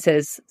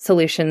instances,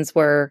 solutions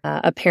were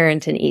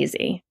apparent and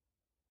easy.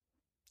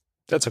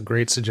 That's a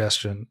great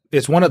suggestion.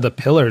 It's one of the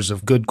pillars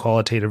of good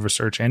qualitative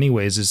research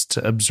anyways, is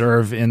to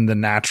observe in the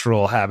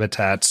natural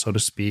habitat, so to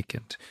speak,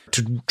 and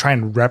to try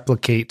and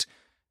replicate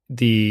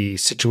the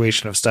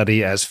situation of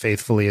study as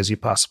faithfully as you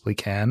possibly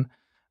can.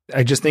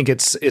 I just think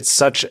it's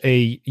such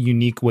a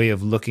unique way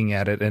of looking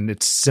at it, and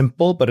it's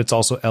simple, but it's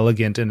also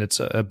elegant in its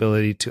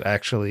ability to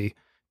actually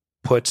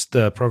put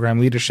the program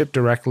leadership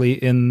directly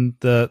in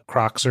the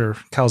Crocs or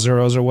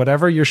Calzeros or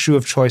whatever your shoe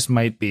of choice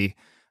might be.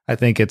 I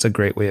think it's a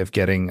great way of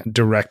getting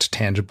direct,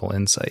 tangible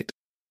insight.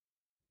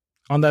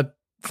 On that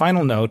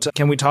final note,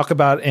 can we talk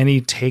about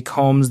any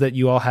take-homes that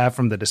you all have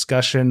from the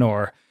discussion,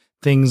 or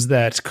things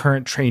that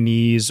current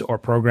trainees or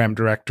program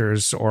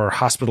directors or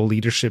hospital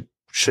leadership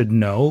should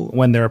know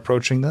when they're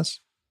approaching this?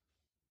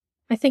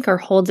 I think our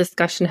whole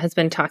discussion has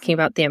been talking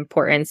about the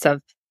importance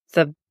of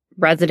the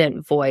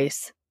resident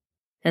voice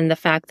and the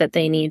fact that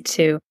they need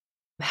to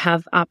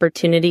have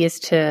opportunities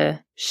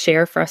to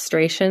share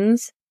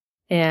frustrations,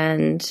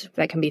 and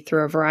that can be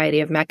through a variety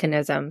of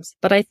mechanisms.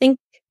 But I think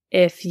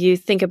if you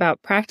think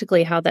about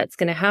practically how that's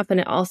going to happen,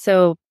 it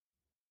also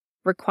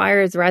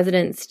requires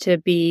residents to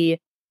be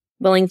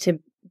willing to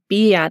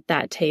be at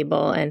that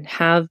table and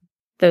have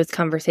those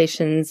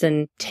conversations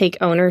and take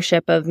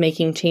ownership of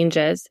making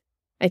changes.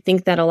 I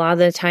think that a lot of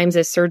the times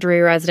as surgery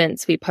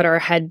residents, we put our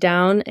head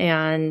down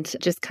and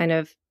just kind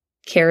of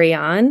carry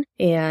on.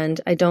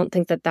 And I don't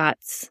think that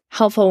that's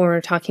helpful when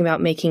we're talking about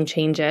making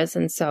changes.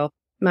 And so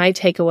my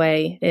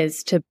takeaway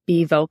is to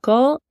be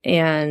vocal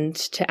and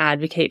to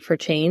advocate for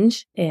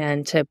change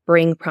and to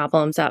bring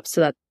problems up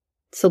so that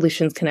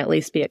solutions can at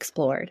least be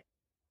explored.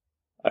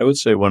 I would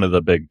say one of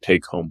the big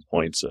take-home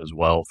points as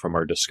well from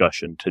our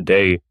discussion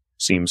today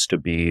seems to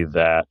be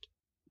that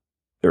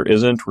there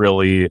isn't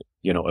really,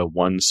 a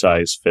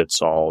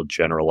one-size-fits-all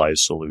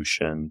generalized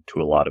solution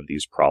to a lot of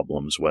these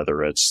problems,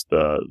 whether it's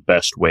the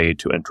best way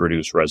to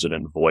introduce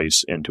resident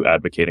voice into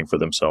advocating for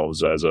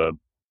themselves as a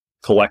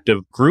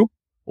collective group,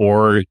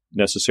 or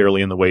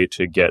necessarily in the way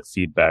to get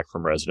feedback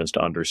from residents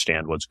to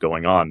understand what's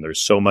going on.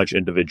 There's so much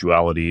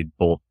individuality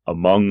both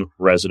among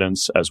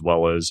residents as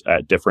well as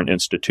at different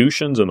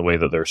institutions in the way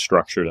that they're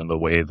structured and the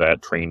way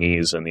that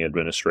trainees and the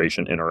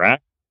administration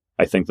interact.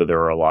 I think that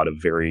there are a lot of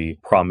very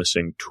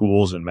promising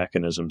tools and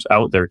mechanisms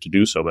out there to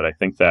do so, but I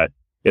think that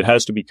it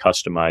has to be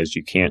customized.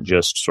 You can't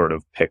just sort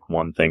of pick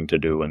one thing to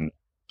do and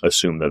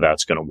assume that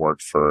that's going to work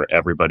for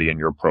everybody in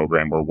your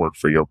program or work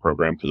for your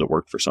program because it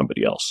worked for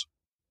somebody else.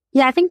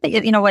 Yeah, I think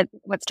that,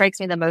 what strikes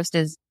me the most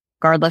is,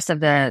 regardless of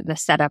the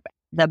setup,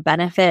 the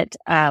benefit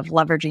of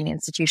leveraging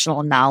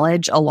institutional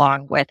knowledge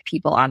along with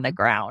people on the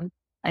ground.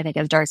 I think,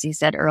 as Darcy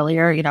said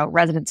earlier,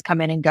 residents come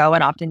in and go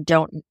and often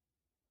don't,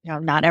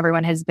 not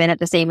everyone has been at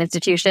the same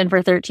institution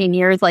for 13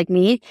 years like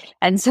me,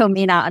 and so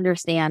may not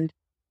understand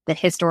the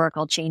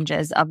historical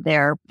changes of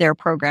their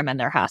program and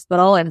their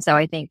hospital. And so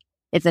I think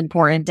it's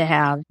important to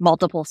have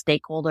multiple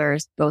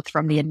stakeholders, both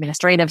from the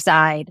administrative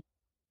side,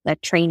 the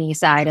trainee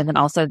side, and then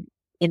also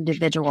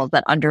individuals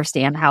that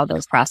understand how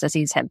those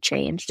processes have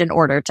changed in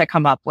order to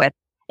come up with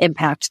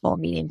impactful,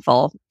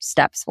 meaningful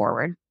steps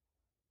forward.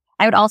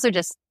 I would also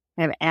just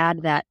kind of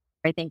add that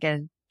I think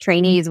as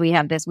trainees, we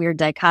have this weird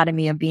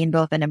dichotomy of being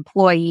both an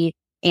employee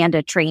and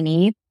a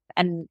trainee.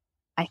 And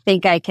I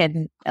think I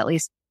can, at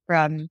least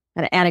from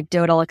an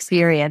anecdotal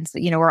experience,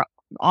 we're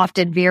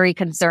often very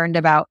concerned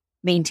about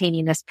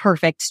maintaining this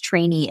perfect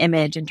trainee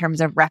image in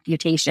terms of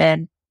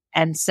reputation.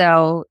 And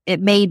so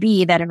it may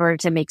be that in order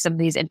to make some of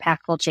these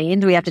impactful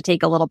change, we have to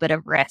take a little bit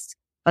of risk,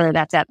 whether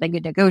that's at the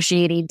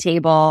negotiating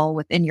table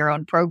within your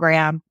own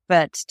program,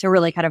 but to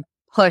really kind of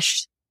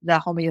push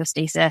the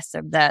homeostasis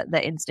of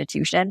the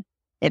institution.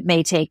 it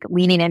may take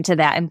leaning into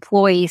that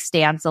employee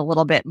stance a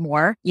little bit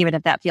more, even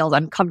if that feels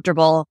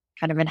uncomfortable,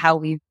 kind of in how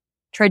we've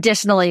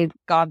traditionally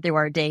gone through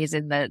our days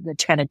in the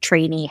kind of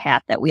trainee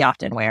hat that we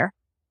often wear.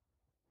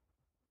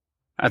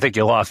 I think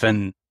you'll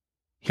often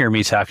hear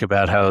me talk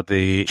about how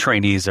the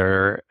trainees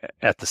are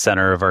at the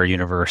center of our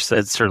universe.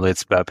 Certainly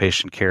it's about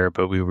patient care,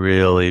 but we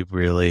really,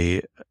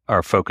 really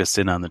are focused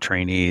in on the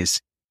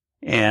trainees.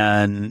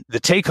 And the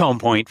take-home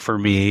point for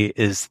me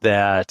is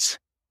that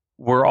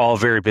we're all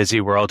very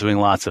busy. We're all doing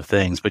lots of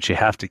things, but you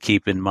have to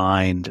keep in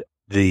mind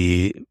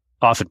the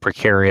often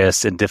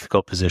precarious and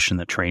difficult position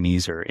that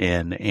trainees are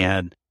in.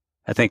 And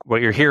I think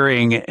what you're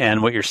hearing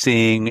and what you're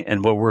seeing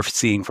and what we're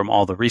seeing from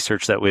all the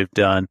research that we've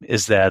done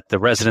is that the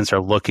residents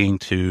are looking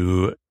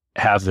to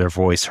have their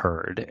voice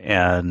heard.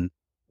 And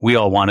we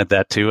all wanted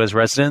that too as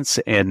residents.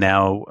 And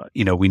now,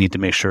 we need to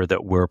make sure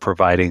that we're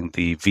providing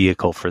the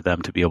vehicle for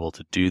them to be able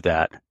to do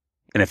that.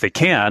 And if they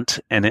can't,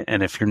 and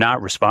if you're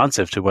not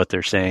responsive to what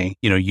they're saying,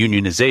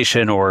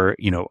 unionization or,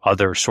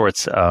 other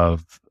sorts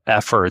of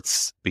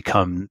efforts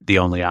become the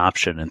only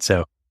option. And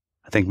so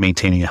I think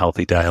maintaining a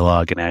healthy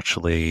dialogue and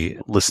actually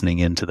listening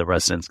into the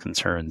residents'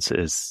 concerns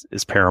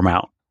is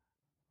paramount.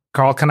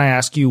 Carl, can I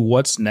ask you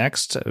what's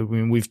next? I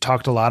mean, we've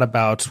talked a lot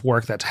about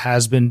work that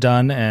has been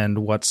done and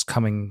what's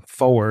coming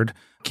forward.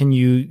 Can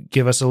you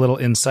give us a little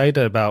insight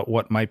about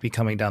what might be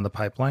coming down the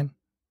pipeline?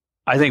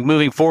 I think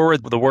moving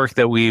forward, the work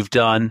that we've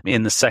done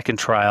in the second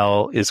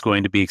trial is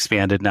going to be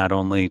expanded not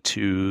only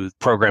to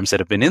programs that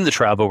have been in the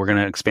trial, but we're going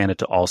to expand it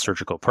to all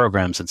surgical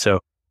programs. And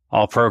so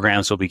all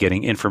programs will be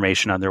getting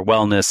information on their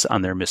wellness,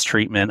 on their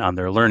mistreatment, on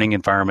their learning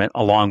environment,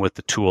 along with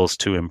the tools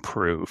to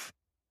improve.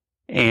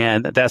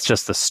 And that's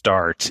just the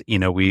start.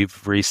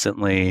 We've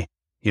recently,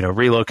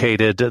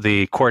 relocated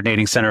the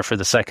coordinating center for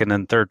the second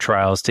and third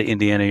trials to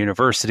Indiana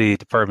University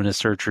Department of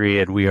Surgery.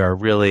 And we are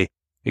really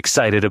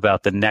excited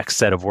about the next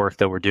set of work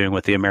that we're doing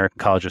with the American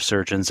College of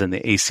Surgeons and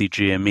the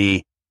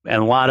ACGME.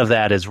 And a lot of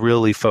that is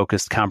really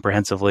focused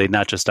comprehensively,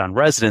 not just on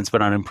residents,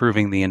 but on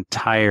improving the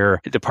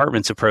entire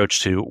department's approach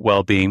to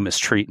well-being,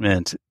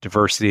 mistreatment,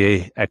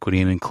 diversity,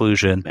 equity, and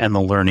inclusion, and the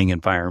learning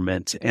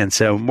environment. And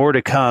so more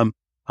to come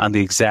on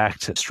the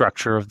exact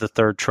structure of the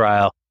third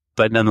trial,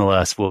 but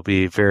nonetheless, we'll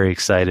be very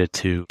excited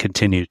to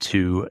continue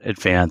to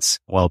advance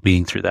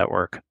well-being through that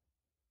work.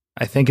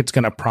 I think it's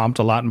going to prompt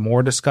a lot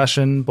more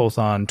discussion, both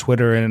on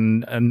Twitter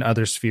and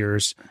other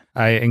spheres.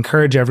 I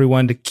encourage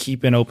everyone to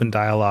keep an open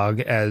dialogue,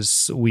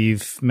 as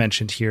we've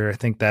mentioned here. I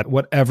think that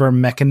whatever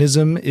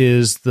mechanism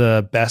is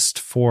the best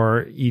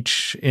for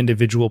each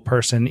individual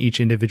person,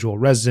 each individual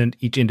resident,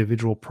 each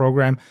individual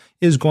program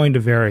is going to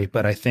vary.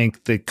 But I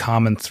think the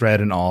common thread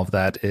in all of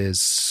that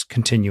is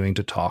continuing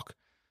to talk.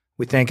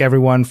 We thank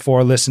everyone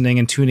for listening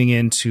and tuning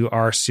in to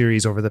our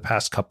series over the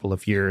past couple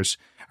of years.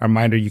 A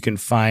reminder, you can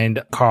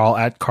find Carl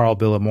at Carl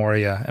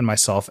Villamoria and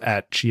myself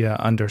at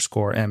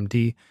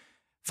Chia_MD.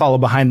 Follow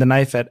Behind the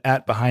Knife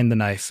at Behind the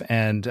Knife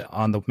and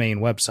on the main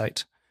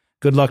website.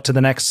 Good luck to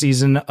the next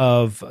season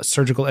of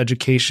Surgical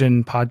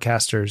Education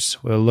Podcasters.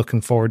 We're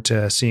looking forward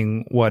to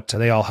seeing what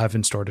they all have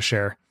in store to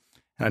share.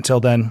 And until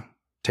then,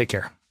 take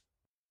care.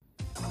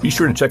 Be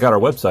sure to check out our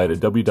website at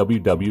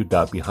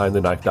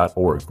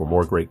www.behindtheknife.org for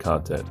more great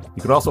content.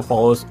 You can also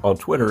follow us on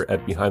Twitter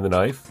at Behind the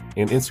Knife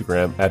and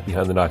Instagram at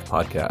Behind the Knife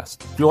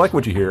Podcast. If you like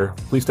what you hear,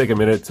 please take a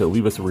minute to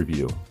leave us a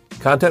review.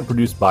 Content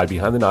produced by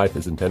Behind the Knife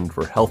is intended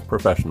for health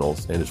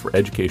professionals and is for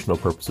educational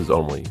purposes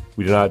only.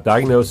 We do not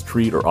diagnose,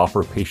 treat, or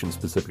offer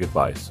patient-specific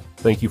advice.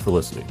 Thank you for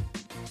listening.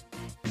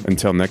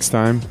 Until next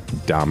time,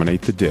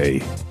 dominate the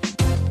day.